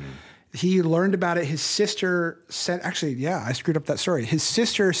really? He learned about it. His sister I screwed up that story. His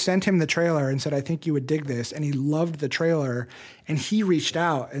sister sent him the trailer and said, I think you would dig this. And he loved the trailer. And he reached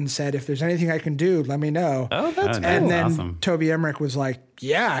out and said, if there's anything I can do, let me know. Oh, that's cool. And then awesome. Toby Emmerich was like,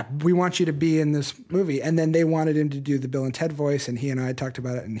 yeah, we want you to be in this movie. And then they wanted him to do the Bill and Ted voice. And he and I talked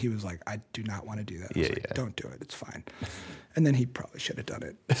about it. And he was like, I do not want to do that. I was like, don't do it. It's fine. And then he probably should have done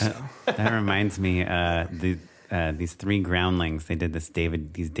it. So. That reminds me, these 3 groundlings. They did these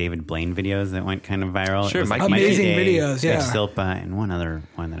David Blaine videos that went kind of viral. Sure, amazing videos. Yeah, Mitch Silpa and one other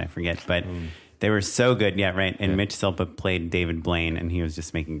one that I forget, but they were so good. Yeah, right. And Mitch Silpa played David Blaine, and they were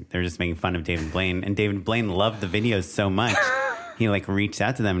just making fun of David Blaine, and David Blaine loved the videos so much. He like reached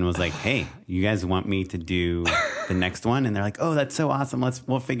out to them and was like, "Hey, you guys want me to do the next one?" And they're like, "Oh, that's so awesome.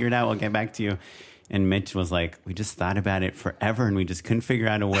 We'll figure it out. We'll get back to you." And Mitch was like, "We just thought about it forever, and we just couldn't figure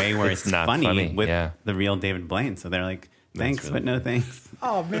out a way where it's not funny with yeah. the real David Blaine." So they're like, "Thanks, but no thanks."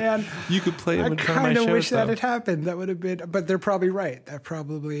 Oh man, you could play him I in front of my kind of shows, wish that though. had happened. That would have been. But they're probably right. That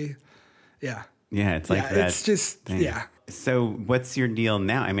probably, yeah. Yeah, it's like that. It's just thing. yeah. So what's your deal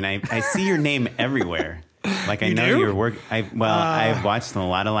now? I mean, I see your name everywhere. Like I You know do? your work. I've watched a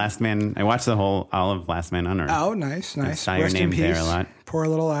lot of Last Man. I watched all of Last Man on Earth. Oh, nice. I saw your Rest name in peace. there a lot. Pour a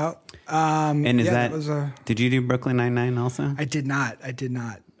little out. And is that was a? Did you do Brooklyn Nine-Nine also? I did not.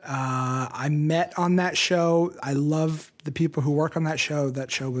 I met on that show. I love the people who work on that show. That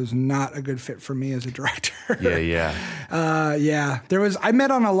show was not a good fit for me as a director. Yeah. I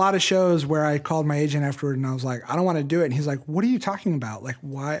met on a lot of shows where I called my agent afterward and I was like, I don't want to do it. And he's like, what are you talking about? Like,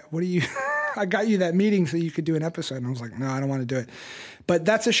 why? What are you? I got you that meeting so you could do an episode. And I was like, no, I don't want to do it. But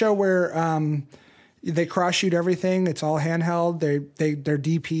that's a show where they cross shoot everything. It's all handheld. Their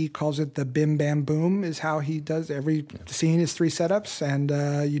DP calls it the bim bam boom is how he does every scene is 3 setups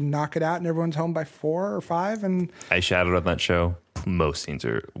and you knock it out and everyone's home by 4 or 5. And I shadowed on that show. Most scenes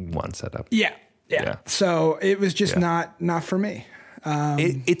are 1 setup. Yeah. So it was just not for me.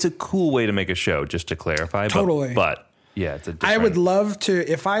 It's a cool way to make a show, just to clarify. Totally. But yeah, it's a different... I would love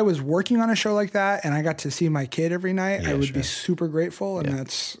to, if I was working on a show like that and I got to see my kid every night, I would be super grateful. And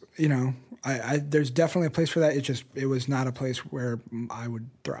that's, there's definitely a place for that. It was not a place where I would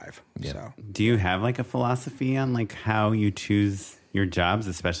thrive. Yeah. So. Do you have like a philosophy on like how you choose your jobs,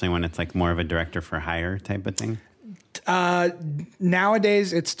 especially when it's like more of a director for hire type of thing?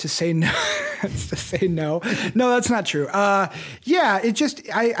 Nowadays it's to say no. It's to say no. No, that's not true. I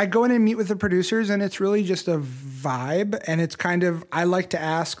go in and meet with the producers and it's really just a vibe. And it's kind of, I like to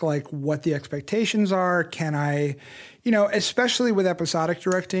ask like what the expectations are. Can I, especially with episodic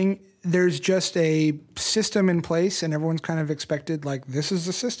directing, there's just a system in place and everyone's kind of expected like, this is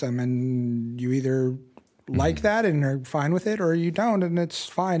the system and you either like that and are fine with it or you don't and it's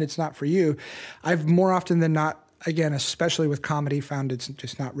fine. It's not for you. I've more often than not, again, especially with comedy, found it's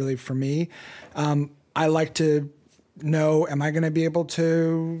just not really for me. I like to know, am I going to be able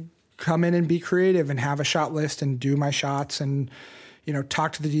to come in and be creative and have a shot list and do my shots and,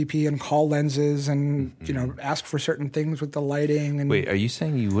 talk to the DP and call lenses and, ask for certain things with the lighting. And Wait, are you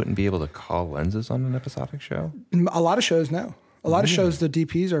saying you wouldn't be able to call lenses on an episodic show? A lot of shows, no. A lot of shows, the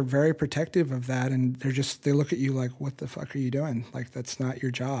DPs are very protective of that, and they look at you like, what the fuck are you doing? Like, that's not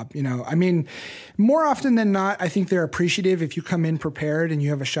your job. I mean, more often than not, I think they're appreciative if you come in prepared and you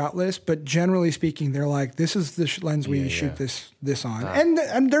have a shot list, but generally speaking, they're like, this is the lens we shoot this on.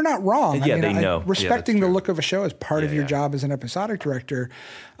 And they're not wrong. Yeah, they know. Respecting the look of a show is part of your job as an episodic director.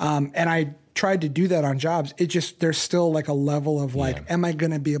 And I tried to do that on jobs. There's still like a level of like, am I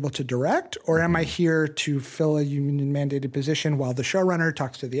going to be able to direct or am I here to fill a union mandated position while the showrunner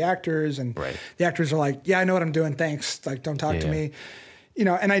talks to the actors and the actors are like, yeah, I know what I'm doing. Thanks. Like, don't talk to me,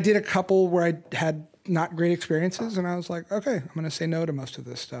 and I did a couple where I had not great experiences and I was like, okay, I'm going to say no to most of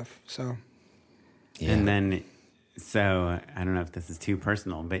this stuff. So. Yeah. And then, so I don't know if this is too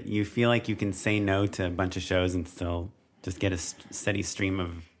personal, but you feel like you can say no to a bunch of shows and still just get a steady stream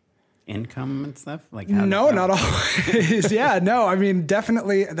of income and stuff? Like no, not always. I mean,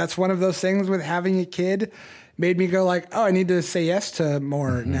 definitely that's one of those things with having a kid made me go like, oh, I need to say yes to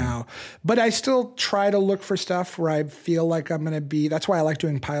more now. But I still try to look for stuff where I feel like I'm going to be, that's why I like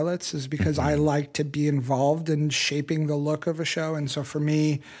doing pilots is because I like to be involved in shaping the look of a show. And so for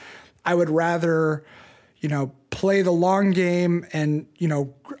me, I would rather, play the long game and,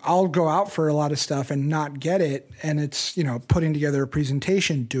 I'll go out for a lot of stuff and not get it. And it's, putting together a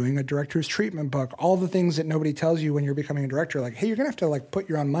presentation, doing a director's treatment book, all the things that nobody tells you when you're becoming a director, like, hey, you're going to have to like put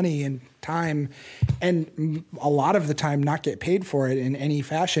your own money and time and a lot of the time not get paid for it in any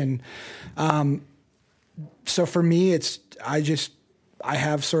fashion. So for me, I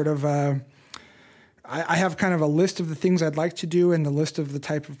have sort of I have kind of a list of the things I'd like to do and the list of the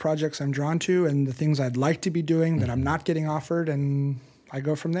type of projects I'm drawn to and the things I'd like to be doing that I'm not getting offered, and I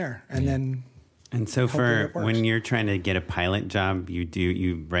go from there. And then, and so for when you're trying to get a pilot job,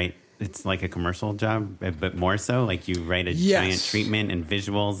 you write. It's like a commercial job, but more so, like you write a giant treatment and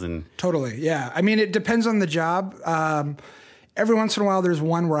visuals and totally, yeah. I mean, it depends on the job. Every once in a while, there's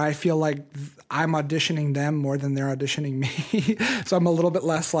one where I feel like I'm auditioning them more than they're auditioning me. So I'm a little bit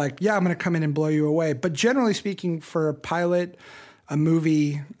less like, yeah, I'm going to come in and blow you away. But generally speaking, for a pilot, a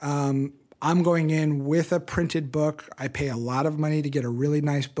movie, I'm going in with a printed book. I pay a lot of money to get a really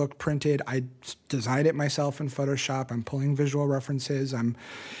nice book printed. I design it myself in Photoshop. I'm pulling visual references. And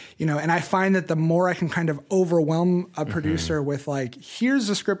I find that the more I can kind of overwhelm a producer with like, here's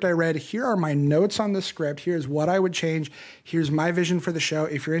the script I read. Here are my notes on the script. Here's what I would change. Here's my vision for the show.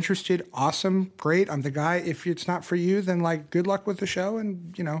 If you're interested, awesome, great. I'm the guy. If it's not for you, then like, good luck with the show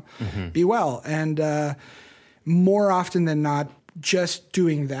and, be well. And more often than not, just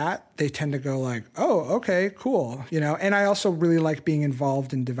doing that, they tend to go like, oh, okay, cool. And I also really like being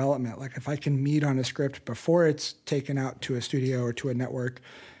involved in development. Like if I can meet on a script before it's taken out to a studio or to a network,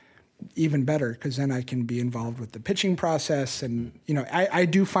 even better, because then I can be involved with the pitching process. And, I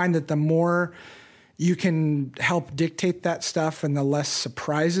do find that the more you can help dictate that stuff and the less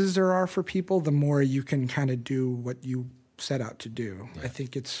surprises there are for people, the more you can kind of do what you set out to do. Yeah. I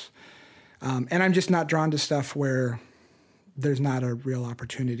think it's, and I'm just not drawn to stuff where there's not a real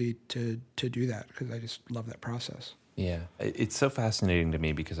opportunity to do that, because I just love that process. Yeah. It's so fascinating to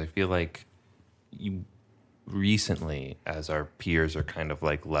me because I feel like you recently, as our peers are kind of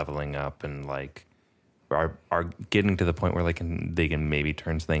like leveling up and like are getting to the point where they can maybe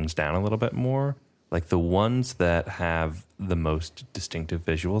turn things down a little bit more, like the ones that have the most distinctive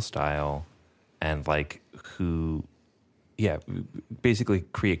visual style and like who basically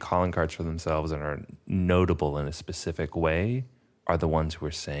create calling cards for themselves and are notable in a specific way are the ones who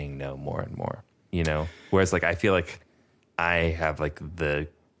are saying no more and more, Whereas like I feel like I have like the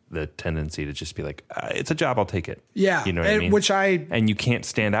tendency to just be like, it's a job, I'll take it. Yeah. You know what I mean? And you can't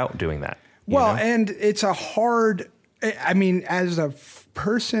stand out doing that. Well, and it's a hard, as a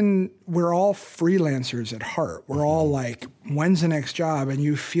person, we're all freelancers at heart. We're all like, when's the next job? And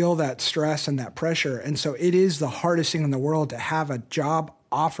you feel that stress and that pressure. And so it is the hardest thing in the world to have a job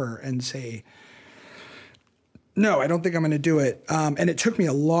offer and say, no, I don't think I'm going to do it. And it took me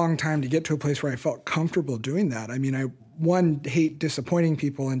a long time to get to a place where I felt comfortable doing that. I one, hate disappointing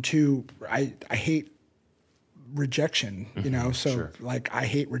people, and two, I hate rejection, so sure. Like I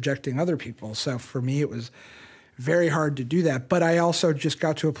hate rejecting other people. So for me, it was very hard to do that. But I also just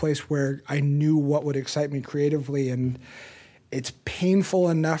got to a place where I knew what would excite me creatively, and it's painful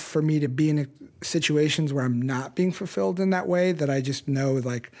enough for me to be in situations where I'm not being fulfilled in that way, that I just know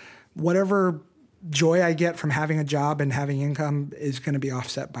like whatever joy I get from having a job and having income is going to be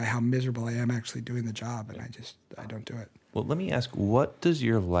offset by how miserable I am actually doing the job. And I don't do it. Well, let me ask, what does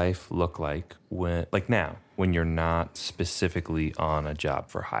your life look like when you're not specifically on a job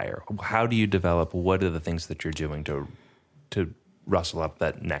for hire? How do you develop? What are the things that you're doing to rustle up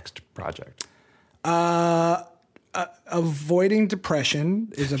that next project? Avoiding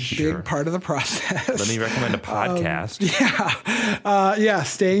depression is a big part of the process. Let me recommend a podcast.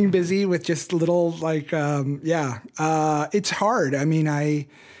 Staying busy with just little it's hard.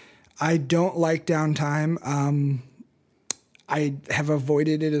 I don't like downtime. I have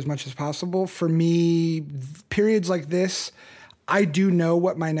avoided it as much as possible. For me, periods like this, I do know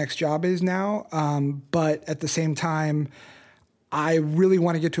what my next job is now, but at the same time, I really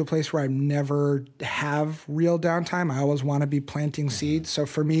want to get to a place where I never have real downtime. I always want to be planting seeds. So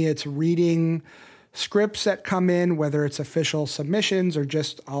for me, it's reading scripts that come in, whether it's official submissions or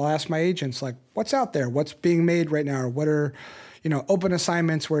just I'll ask my agents, like, what's out there? What's being made right now? Or what are, open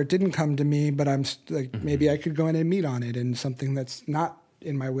assignments where it didn't come to me, but I'm like, maybe I could go in and meet on it, and something that's not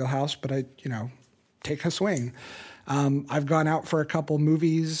in my wheelhouse, but I, take a swing. I've gone out for a couple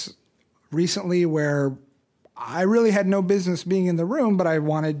movies recently where I really had no business being in the room, but I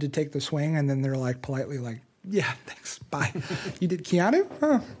wanted to take the swing. And then they're like politely like, yeah, thanks. Bye. You did Keanu?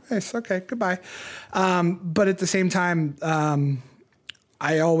 Oh, nice. Okay. Goodbye. But at the same time,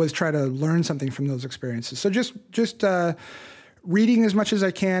 I always try to learn something from those experiences. So just reading as much as I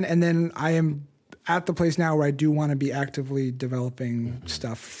can. And then I am at the place now where I do want to be actively developing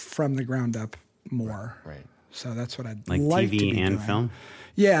stuff from the ground up more. Right. So that's what I'd like TV to be and doing. Film?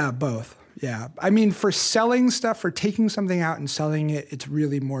 Yeah, both. Yeah. For selling stuff, for taking something out and selling it, it's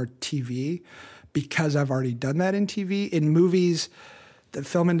really more TV, because I've already done that in TV. In movies, the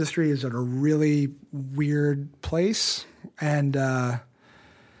film industry is at a really weird place. And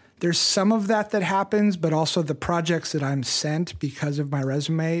there's some of that happens, but also the projects that I'm sent because of my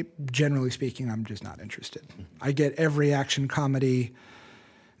resume, generally speaking, I'm just not interested. I get every action comedy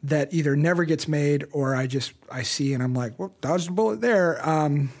that either never gets made or I see and I'm like, well, dodged a bullet there.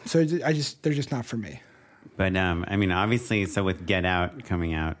 So they're just not for me. But obviously, so with Get Out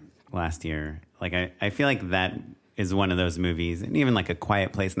coming out last year, like I feel like that is one of those movies, and even like A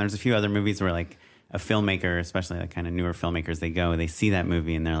Quiet Place. And there's a few other movies where like a filmmaker, especially like kind of newer filmmakers, they see that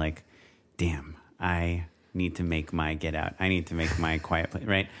movie and they're like, damn, I need to make my Get Out. I need to make my Quiet Place,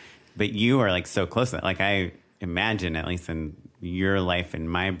 right? But you are like so close to that. Like I imagine, at least in your life and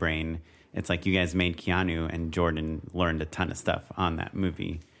my brain, it's like you guys made Keanu and Jordan learned a ton of stuff on that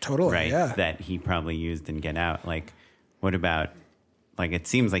movie. Totally, right? yeah. That he probably used in Get Out. Like, what about, like, it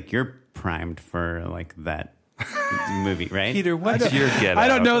seems like you're primed for like that movie, right? Peter, what's your Get Out? I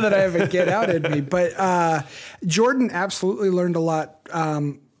don't know that I have a Get Out in me, but Jordan absolutely learned a lot,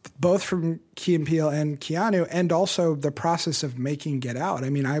 both from Key and Peele and Keanu, and also the process of making Get Out. I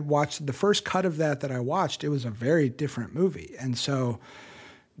mean, I watched the first cut of that I watched. It was a very different movie. And so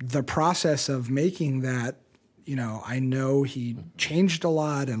the process of making that, you know, I know he changed a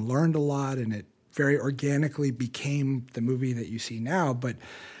lot and learned a lot, and it very organically became the movie that you see now. But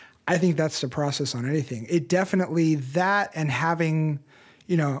I think that's the process on anything. It definitely, that and having,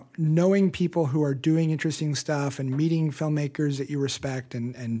 you know, knowing people who are doing interesting stuff and meeting filmmakers that you respect,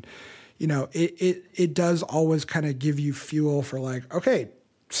 and you know, it does always kind of give you fuel for like, okay,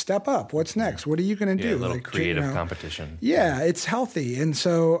 step up. What's next? What are you going to do? A little like, creative you know, competition. Yeah, it's healthy. And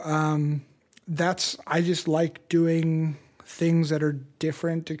so I just like doing things that are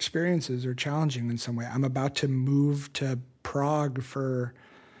different experiences or challenging in some way. I'm about to move to Prague for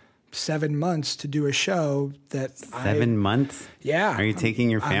 7 months to do a show that 7 months? Yeah. Are you taking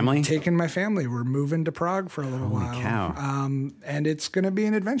your family? I'm taking my family. We're moving to Prague for a little Holy while. cow. And it's going to be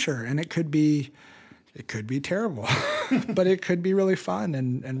an adventure, and it could be terrible, but it could be really fun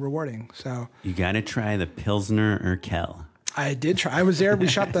and rewarding. So You got to try the Pilsner Urquell. I did try. I was there. We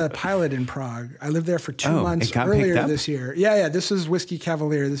shot the pilot in Prague. I lived there for 2 months it got earlier picked up? this year. Yeah. This is Whiskey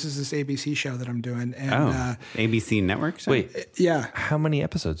Cavalier. This is this ABC show that I'm doing. And, ABC Network show? Wait, yeah. how many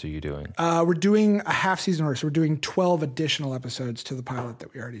episodes are you doing? We're doing a half season order, so we're doing 12 additional episodes to the pilot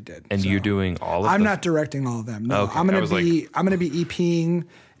that we already did. And So you're doing all of I'm them? not directing all of them. No, Okay. I'm I gonna was be EPing,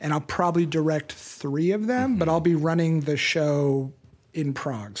 and I'll probably direct 3 of them, but I'll be running the show in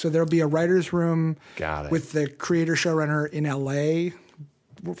Prague. So there'll be a writer's room Got it. with the creator showrunner in LA,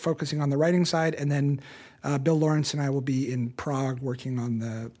 focusing on the writing side, and then Bill Lawrence and I will be in Prague working on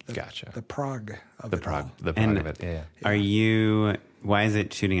the Gotcha. the Prague of The it Prague, all. the Prague And of it. Yeah. Are you, why is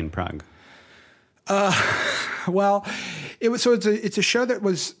it shooting in Prague? Well, it's a show that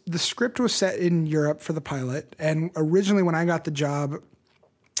was, the script was set in Europe for the pilot, and originally when I got the job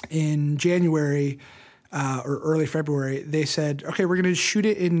in January or early February, they said, okay, we're going to shoot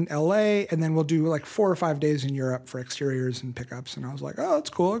it in LA, and then we'll do like 4 or 5 days in Europe for exteriors and pickups. And I was like, oh, that's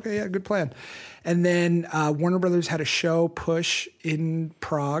cool. Okay, yeah, good plan. And then Warner Brothers had a show push in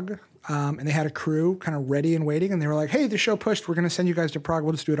Prague, and they had a crew kind of ready and waiting, and they were like, hey, the show pushed. We're going to send you guys to Prague.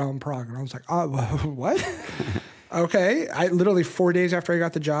 We'll just do it all in Prague. And I was like, oh, what? Okay. I literally 4 days after I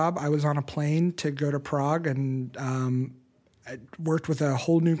got the job, I was on a plane to go to Prague, and I worked with a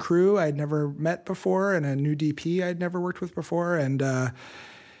whole new crew I'd never met before, and a new DP I'd never worked with before. And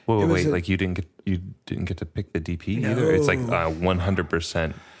Wait, like you didn't get to pick the DP either? It's like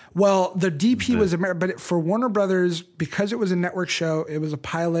 100%. Well, the DP was American, but for Warner Brothers, because it was a network show, it was a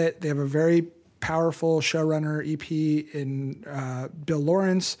pilot. They have a very powerful showrunner, EP, in Bill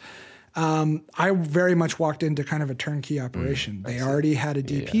Lawrence. I very much walked into kind of a turnkey operation. They already had a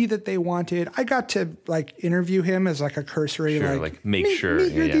DP that they wanted. I got to like interview him as like a cursory, meet your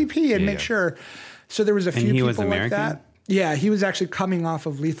DP and make sure. So there was a few people was American? like that. Yeah, he was actually coming off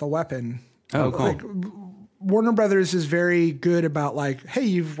of Lethal Weapon. Oh, cool. Like, Warner Brothers is very good about like, hey,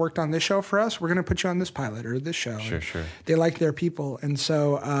 you've worked on this show for us. We're going to put you on this pilot or this show. Sure. They like their people. And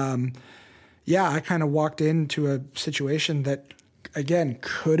so, I kind of walked into a situation that, again,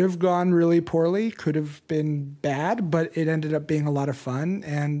 could have gone really poorly, could have been bad, but it ended up being a lot of fun.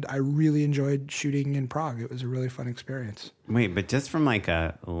 And I really enjoyed shooting in Prague. It was a really fun experience. Wait, but just from like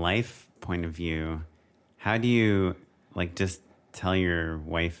a life point of view, how do you like just tell your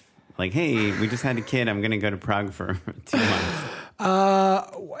wife, like, hey, we just had a kid. I'm going to go to Prague for 2 months.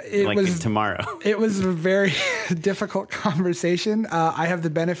 It was tomorrow. It was a very difficult conversation. I have the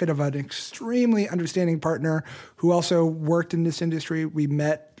benefit of an extremely understanding partner who also worked in this industry. We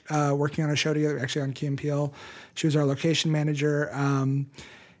met working on a show together, actually on Key and Peele. She was our location manager.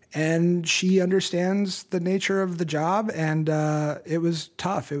 And she understands the nature of the job, and it was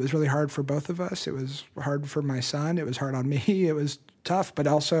tough. It was really hard for both of us. It was hard for my son. It was hard on me. It was tough, but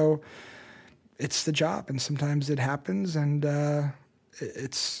also it's the job, and sometimes it happens, and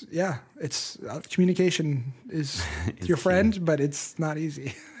it's communication is your friend, but it's not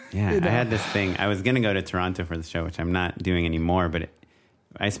easy. Yeah, You know? I had this thing. I was going to go to Toronto for the show, which I'm not doing anymore, but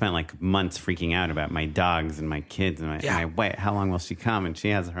I spent like months freaking out about my dogs and my kids and wait, how long will she come? And she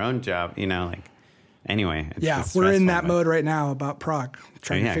has her own job, Anyway, it's we're in that mode right now about Prague,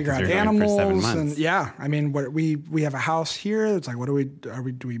 trying to figure out animals. And I mean, we have a house here. It's like,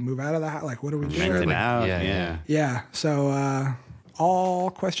 do we move out of the house? Like, what do we do? Rent it out. Yeah. So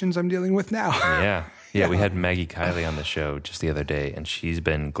all questions I'm dealing with now. Yeah, we had Maggie Kiley on the show just the other day, and she's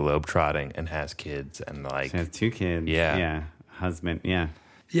been globetrotting and has kids and she has 2 kids. Yeah. Husband. Yeah.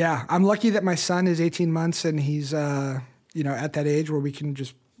 Yeah. I'm lucky that my son is 18 months and he's, at that age where we can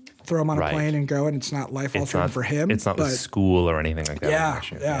just throw him on a plane and go, and it's not life-altering for him. It's not like school or anything like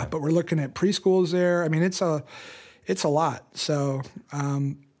that. Yeah. But we're looking at preschools there. I mean, it's a lot. So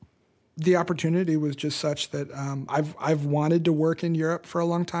the opportunity was just such that I've wanted to work in Europe for a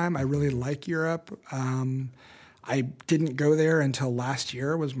long time. I really like Europe. I didn't go there until last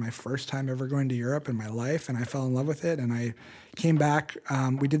year. It was my first time ever going to Europe in my life, and I fell in love with it. And I came back.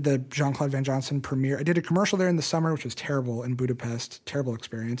 We did the Jean-Claude Van Johnson premiere. I did a commercial there in the summer, which was terrible in Budapest, terrible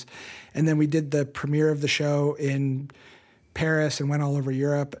experience. And then we did the premiere of the show in Paris and went all over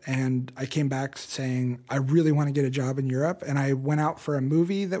Europe. And I came back saying, I really want to get a job in Europe. And I went out for a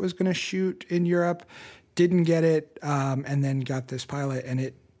movie that was going to shoot in Europe, didn't get it, and then got this pilot. And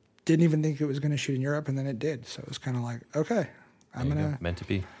it didn't even think it was going to shoot in Europe, and then it did. So it was kind of like, okay, meant to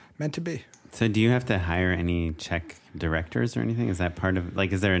be. So do you have to hire any Czech directors or anything? Is that part of,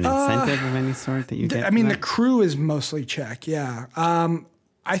 like, is there an incentive of any sort that you get? I mean, the crew is mostly Czech, yeah.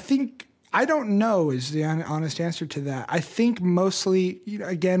 I don't know is the honest answer to that. I think mostly,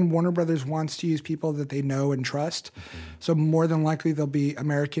 again, Warner Brothers wants to use people that they know and trust. Mm-hmm. So more than likely they'll be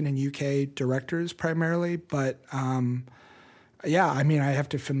American and UK directors primarily. But I have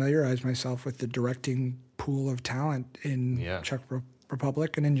to familiarize myself with the directing pool of talent in Czech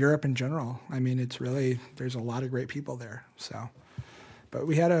Republic and in Europe in general. I mean, it's really, there's a lot of great people there. So, but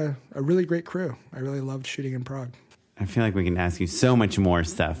we had a really great crew. I really loved shooting in Prague. I feel like we can ask you so much more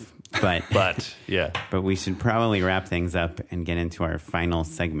stuff, but we should probably wrap things up and get into our final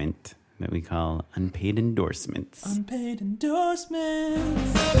segment that we call Unpaid Endorsements. Unpaid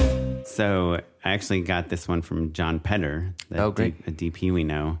Endorsements. So I actually got this one from John Petter, great. A DP we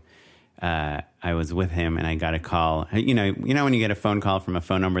know. I was with him and I got a call. You know when you get a phone call from a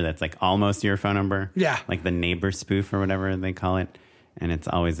phone number that's like almost your phone number? Yeah. Like the neighbor spoof or whatever they call it. And it's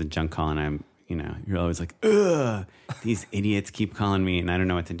always a junk call, and you're always like, ugh, these idiots keep calling me and I don't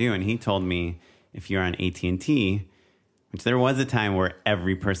know what to do. And he told me if you're on AT&T, which there was a time where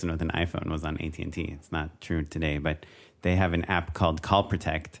every person with an iPhone was on AT&T. It's not true today, but they have an app called Call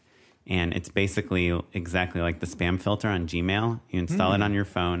Protect. And it's basically exactly like the spam filter on Gmail. You install it on your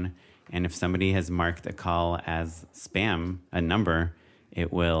phone, and if somebody has marked a call as spam, a number,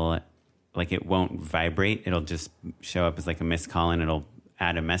 it won't vibrate. It'll just show up as like a missed call, and it'll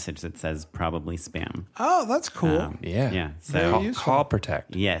add a message that says probably spam. Oh, that's cool. Yeah. So Call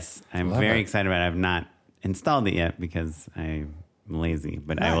Protect. Yes. I'm very excited about it. I've not installed it yet because I'm lazy,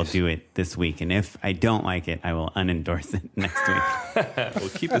 but nice. I will do it this week. And if I don't like it, I will unendorse it next week. We'll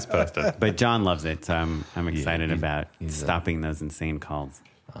keep us posted. But John loves it, so I'm excited about stopping those insane calls.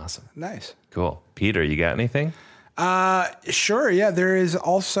 Awesome. Nice. Cool. Peter, you got anything? Sure. Yeah. There is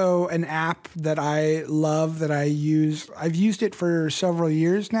also an app that I love that I use. I've used it for several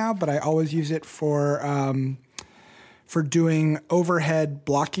years now, but I always use it for doing overhead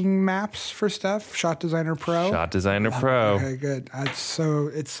blocking maps for stuff. Shot Designer Pro. Okay, good.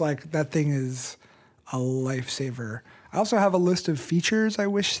 It's like that thing is a lifesaver. I also have a list of features I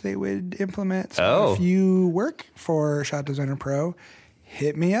wish they would implement. So if you work for Shot Designer Pro,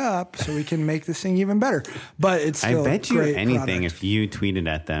 hit me up so we can make this thing even better. But it's still I bet you anything product. If you tweeted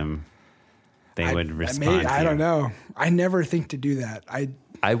at them, they would respond. I don't know. I never think to do that.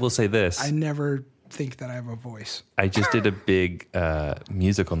 I will say this. I never think that I have a voice. I just did a big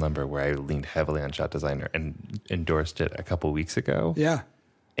musical number where I leaned heavily on Shot Designer and endorsed it a couple weeks ago. Yeah.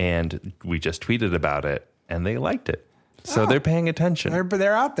 And we just tweeted about it, and they liked it. So they're paying attention.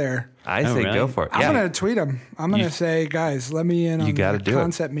 They're out there. I say really? Go for it. I'm going to tweet them. I'm going to say, guys, let me in on the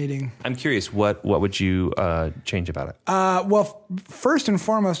concept meeting. I'm curious, what would you change about it? Well, first and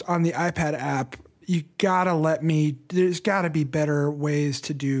foremost, on the iPad app, there's got to be better ways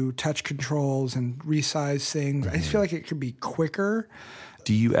to do touch controls and resize things. I just feel like it could be quicker.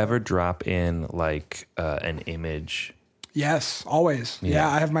 Do you ever drop in like an image? Yes, always. Yeah,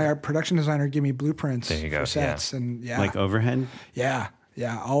 I have my production designer give me blueprints for sets. And like overhead? Yeah,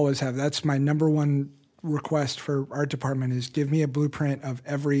 always have. That's my number one request for art department is give me a blueprint of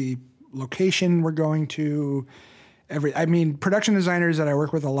every location we're going to. Production designers that I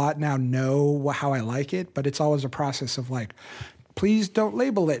work with a lot now know how I like it, but it's always a process of like, please don't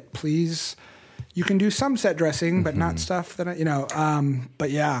label it. Please, you can do some set dressing, but not stuff that, but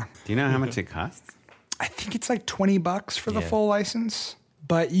yeah. Do you know how much it costs? I think it's like $20 for the full license.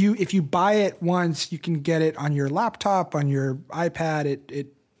 But if you buy it once, you can get it on your laptop, on your iPad.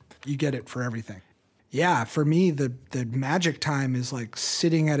 You get it for everything. Yeah, for me, the magic time is like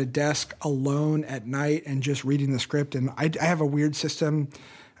sitting at a desk alone at night and just reading the script. And I have a weird system.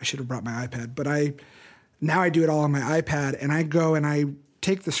 I should have brought my iPad, but now I do it all on my iPad, and I go and I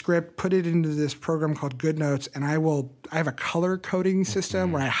take the script, put it into this program called GoodNotes, and I have a color coding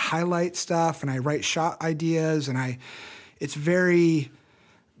system where I highlight stuff and I write shot ideas, and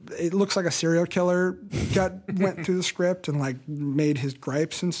it looks like a serial killer went through the script and like made his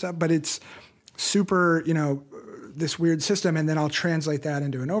gripes and stuff, but it's super, this weird system. And then I'll translate that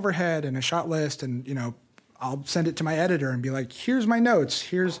into an overhead and a shot list, and, I'll send it to my editor and be like, here's my notes.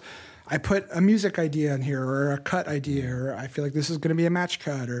 I put a music idea in here, or a cut idea, or I feel like this is going to be a match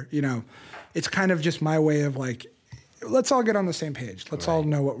cut, or, it's kind of just my way of like, let's all get on the same page. Let's all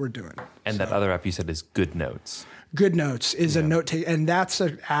know what we're doing. And that other app you said is GoodNotes. GoodNotes is a note take, and that's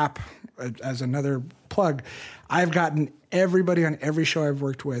an app, as another plug. I've gotten everybody on every show I've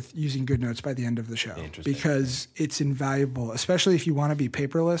worked with using GoodNotes by the end of the show, because it's invaluable, especially if you want to be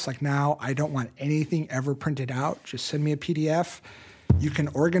paperless. Like now, I don't want anything ever printed out. Just send me a PDF. You can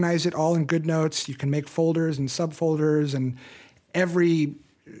organize it all in GoodNotes. You can make folders and subfolders, and every,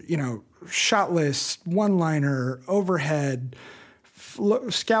 shot list, one-liner, overhead,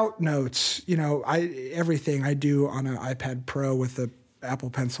 scout notes, everything I do on an iPad Pro with the Apple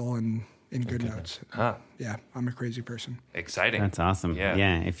Pencil and in GoodNotes. Yeah, I'm a crazy person. Exciting. That's awesome.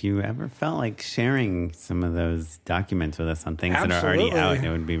 Yeah. If you ever felt like sharing some of those documents with us on things that are already out, it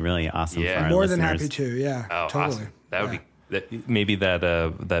would be really awesome for our More listeners. than happy to. Yeah, totally. Awesome. That would be maybe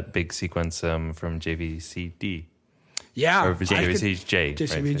that big sequence from JVCD. Yeah. Or JVCJ.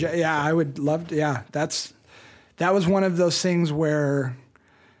 JVCJ. Right? Yeah, I would love to. Yeah, that was one of those things where,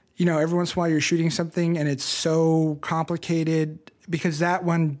 every once in a while you're shooting something and it's so complicated, because that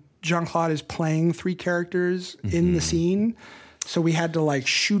one, Jean-Claude is playing 3 characters in the scene. So we had to like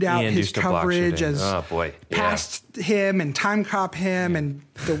shoot out his coverage as past him and time cop him and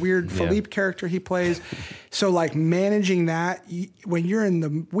the weird Philippe character he plays. So like managing that, when you're in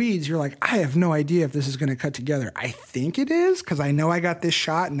the weeds, you're like, I have no idea if this is going to cut together. I think it is, because I know I got this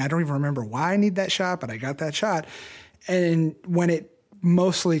shot and I don't even remember why I need that shot, but I got that shot. And when it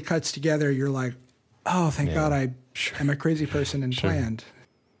mostly cuts together, you're like, oh, thank God I am a crazy person and planned.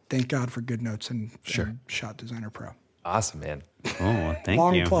 Thank God for GoodNotes and Shot Designer Pro. Awesome, man. Oh, thank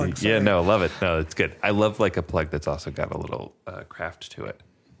Long you. plug. Sorry. Yeah, no, love it. No, it's good. I love like a plug that's also got a little craft to it.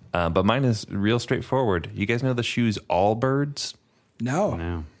 But mine is real straightforward. You guys know the shoes Allbirds?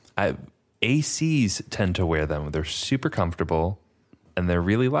 No. ACs tend to wear them. They're super comfortable and they're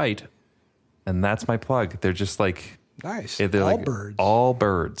really light. And that's my plug. They're just like nice. They're Allbirds. All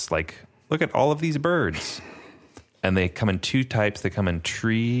birds. Like, look at all of these birds. And they come in 2 types. They come in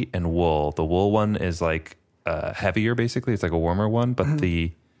tree and wool. The wool one is like heavier, basically. It's like a warmer one. But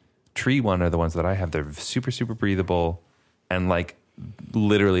the tree one are the ones that I have. They're super, super breathable and like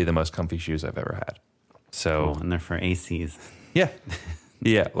literally the most comfy shoes I've ever had. So, and they're for ACs. Yeah.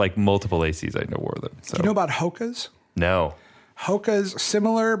 Yeah, like multiple ACs I know wore them. So. Do you know about Hoka's? No. Hoka's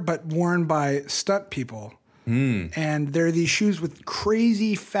similar, but worn by stunt people. And they're these shoes with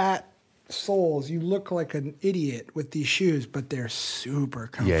crazy fat soles. You look like an idiot with these shoes, but they're super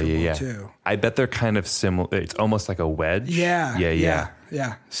comfortable too. I bet they're kind of similar. It's almost like a wedge. Yeah.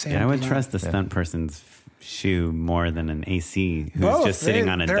 Same I would design. trust the stunt person's shoe more than an AC who's just sitting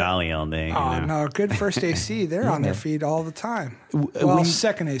on a dolly all day. No, good first AC. They're on their feet all the time.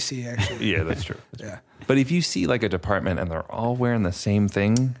 Second AC actually. Yeah, that's true. Yeah. But if you see like a department and they're all wearing the same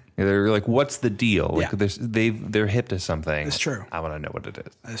thing, they're like, "What's the deal?" Like they're hip to something. It's true. I want to know what it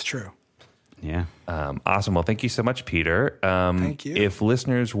is. That's true. Yeah. Awesome. Well, thank you so much, Peter. Thank you. If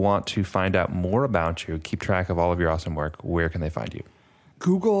listeners want to find out more about you, keep track of all of your awesome work, where can they find you?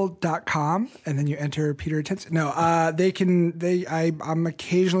 Google.com, and then you enter Peter Atencio. No, I'm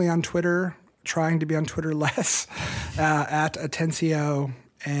occasionally on Twitter, trying to be on Twitter less, at Atencio,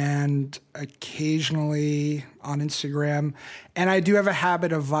 and occasionally on Instagram. And I do have a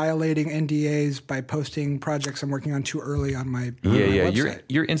habit of violating NDAs by posting projects I'm working on too early on my website.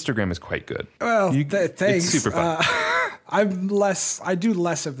 Your Instagram is quite good. Well, thanks. It's super fun. I do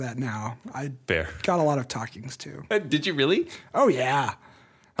less of that now. I got a lot of talkings too. Did you really? Oh, yeah.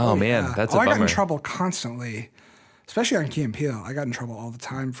 Oh man, that's a bummer. I got in trouble constantly, especially on Key and Peele. I got in trouble all the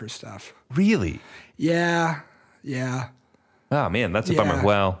time for stuff. Really? Yeah. Oh man, that's a bummer.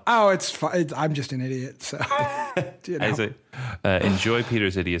 Well, it's fine. I'm just an idiot. So You know? I say, enjoy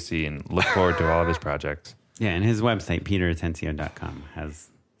Peter's idiocy and look forward to all of his projects. Yeah, and his website, peterattencio.com, has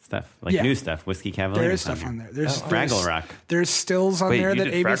stuff, like new stuff. Whiskey Cavalier. There is stuff on there. There's Fraggle Rock. There's stills on Wait, there you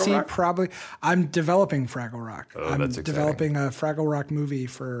that did Fraggle ABC Rock? probably. I'm developing Fraggle Rock. Oh, I'm that's exciting. developing a Fraggle Rock movie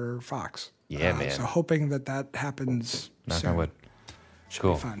for Fox. Yeah, man. So hoping that happens Knock soon. on wood. Should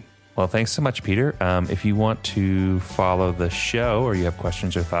Cool. be fun. Well, thanks so much, Peter. If you want to follow the show or you have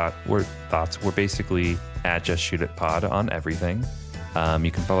questions or thoughts, we're basically at Just Shoot It Pod on everything.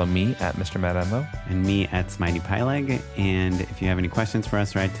 You can follow me at Mr. Matt Enlow. And me at Smitey Pyleg. And if you have any questions for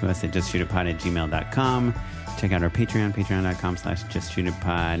us, write to us at justshootitpod@gmail.com. Check out our Patreon,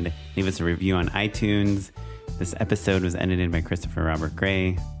 patreon.com/justshootitpod. Leave us a review on iTunes. This episode was edited by Christopher Robert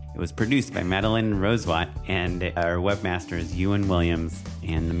Gray. It was produced by Madeline Rosewatt, and our webmaster is Ewan Williams.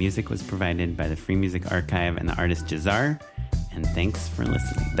 And the music was provided by the Free Music Archive and the artist Jazar. And thanks for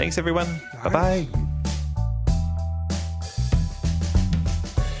listening. Thanks, everyone. Bye-bye.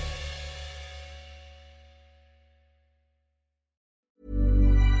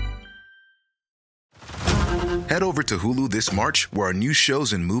 Head over to Hulu this March, where our new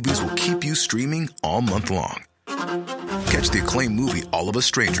shows and movies will keep you streaming all month long. Catch the acclaimed movie All of Us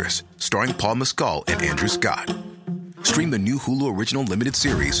Strangers, starring Paul Mescal and Andrew Scott. Stream the new Hulu original limited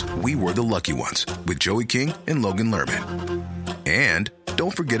series We Were the Lucky Ones with Joey King and Logan Lerman. And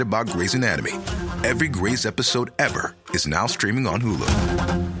don't forget about Grey's Anatomy. Every Grey's episode ever is now streaming on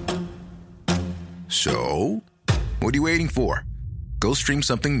Hulu. So, what are you waiting for? Go stream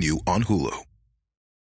something new on Hulu.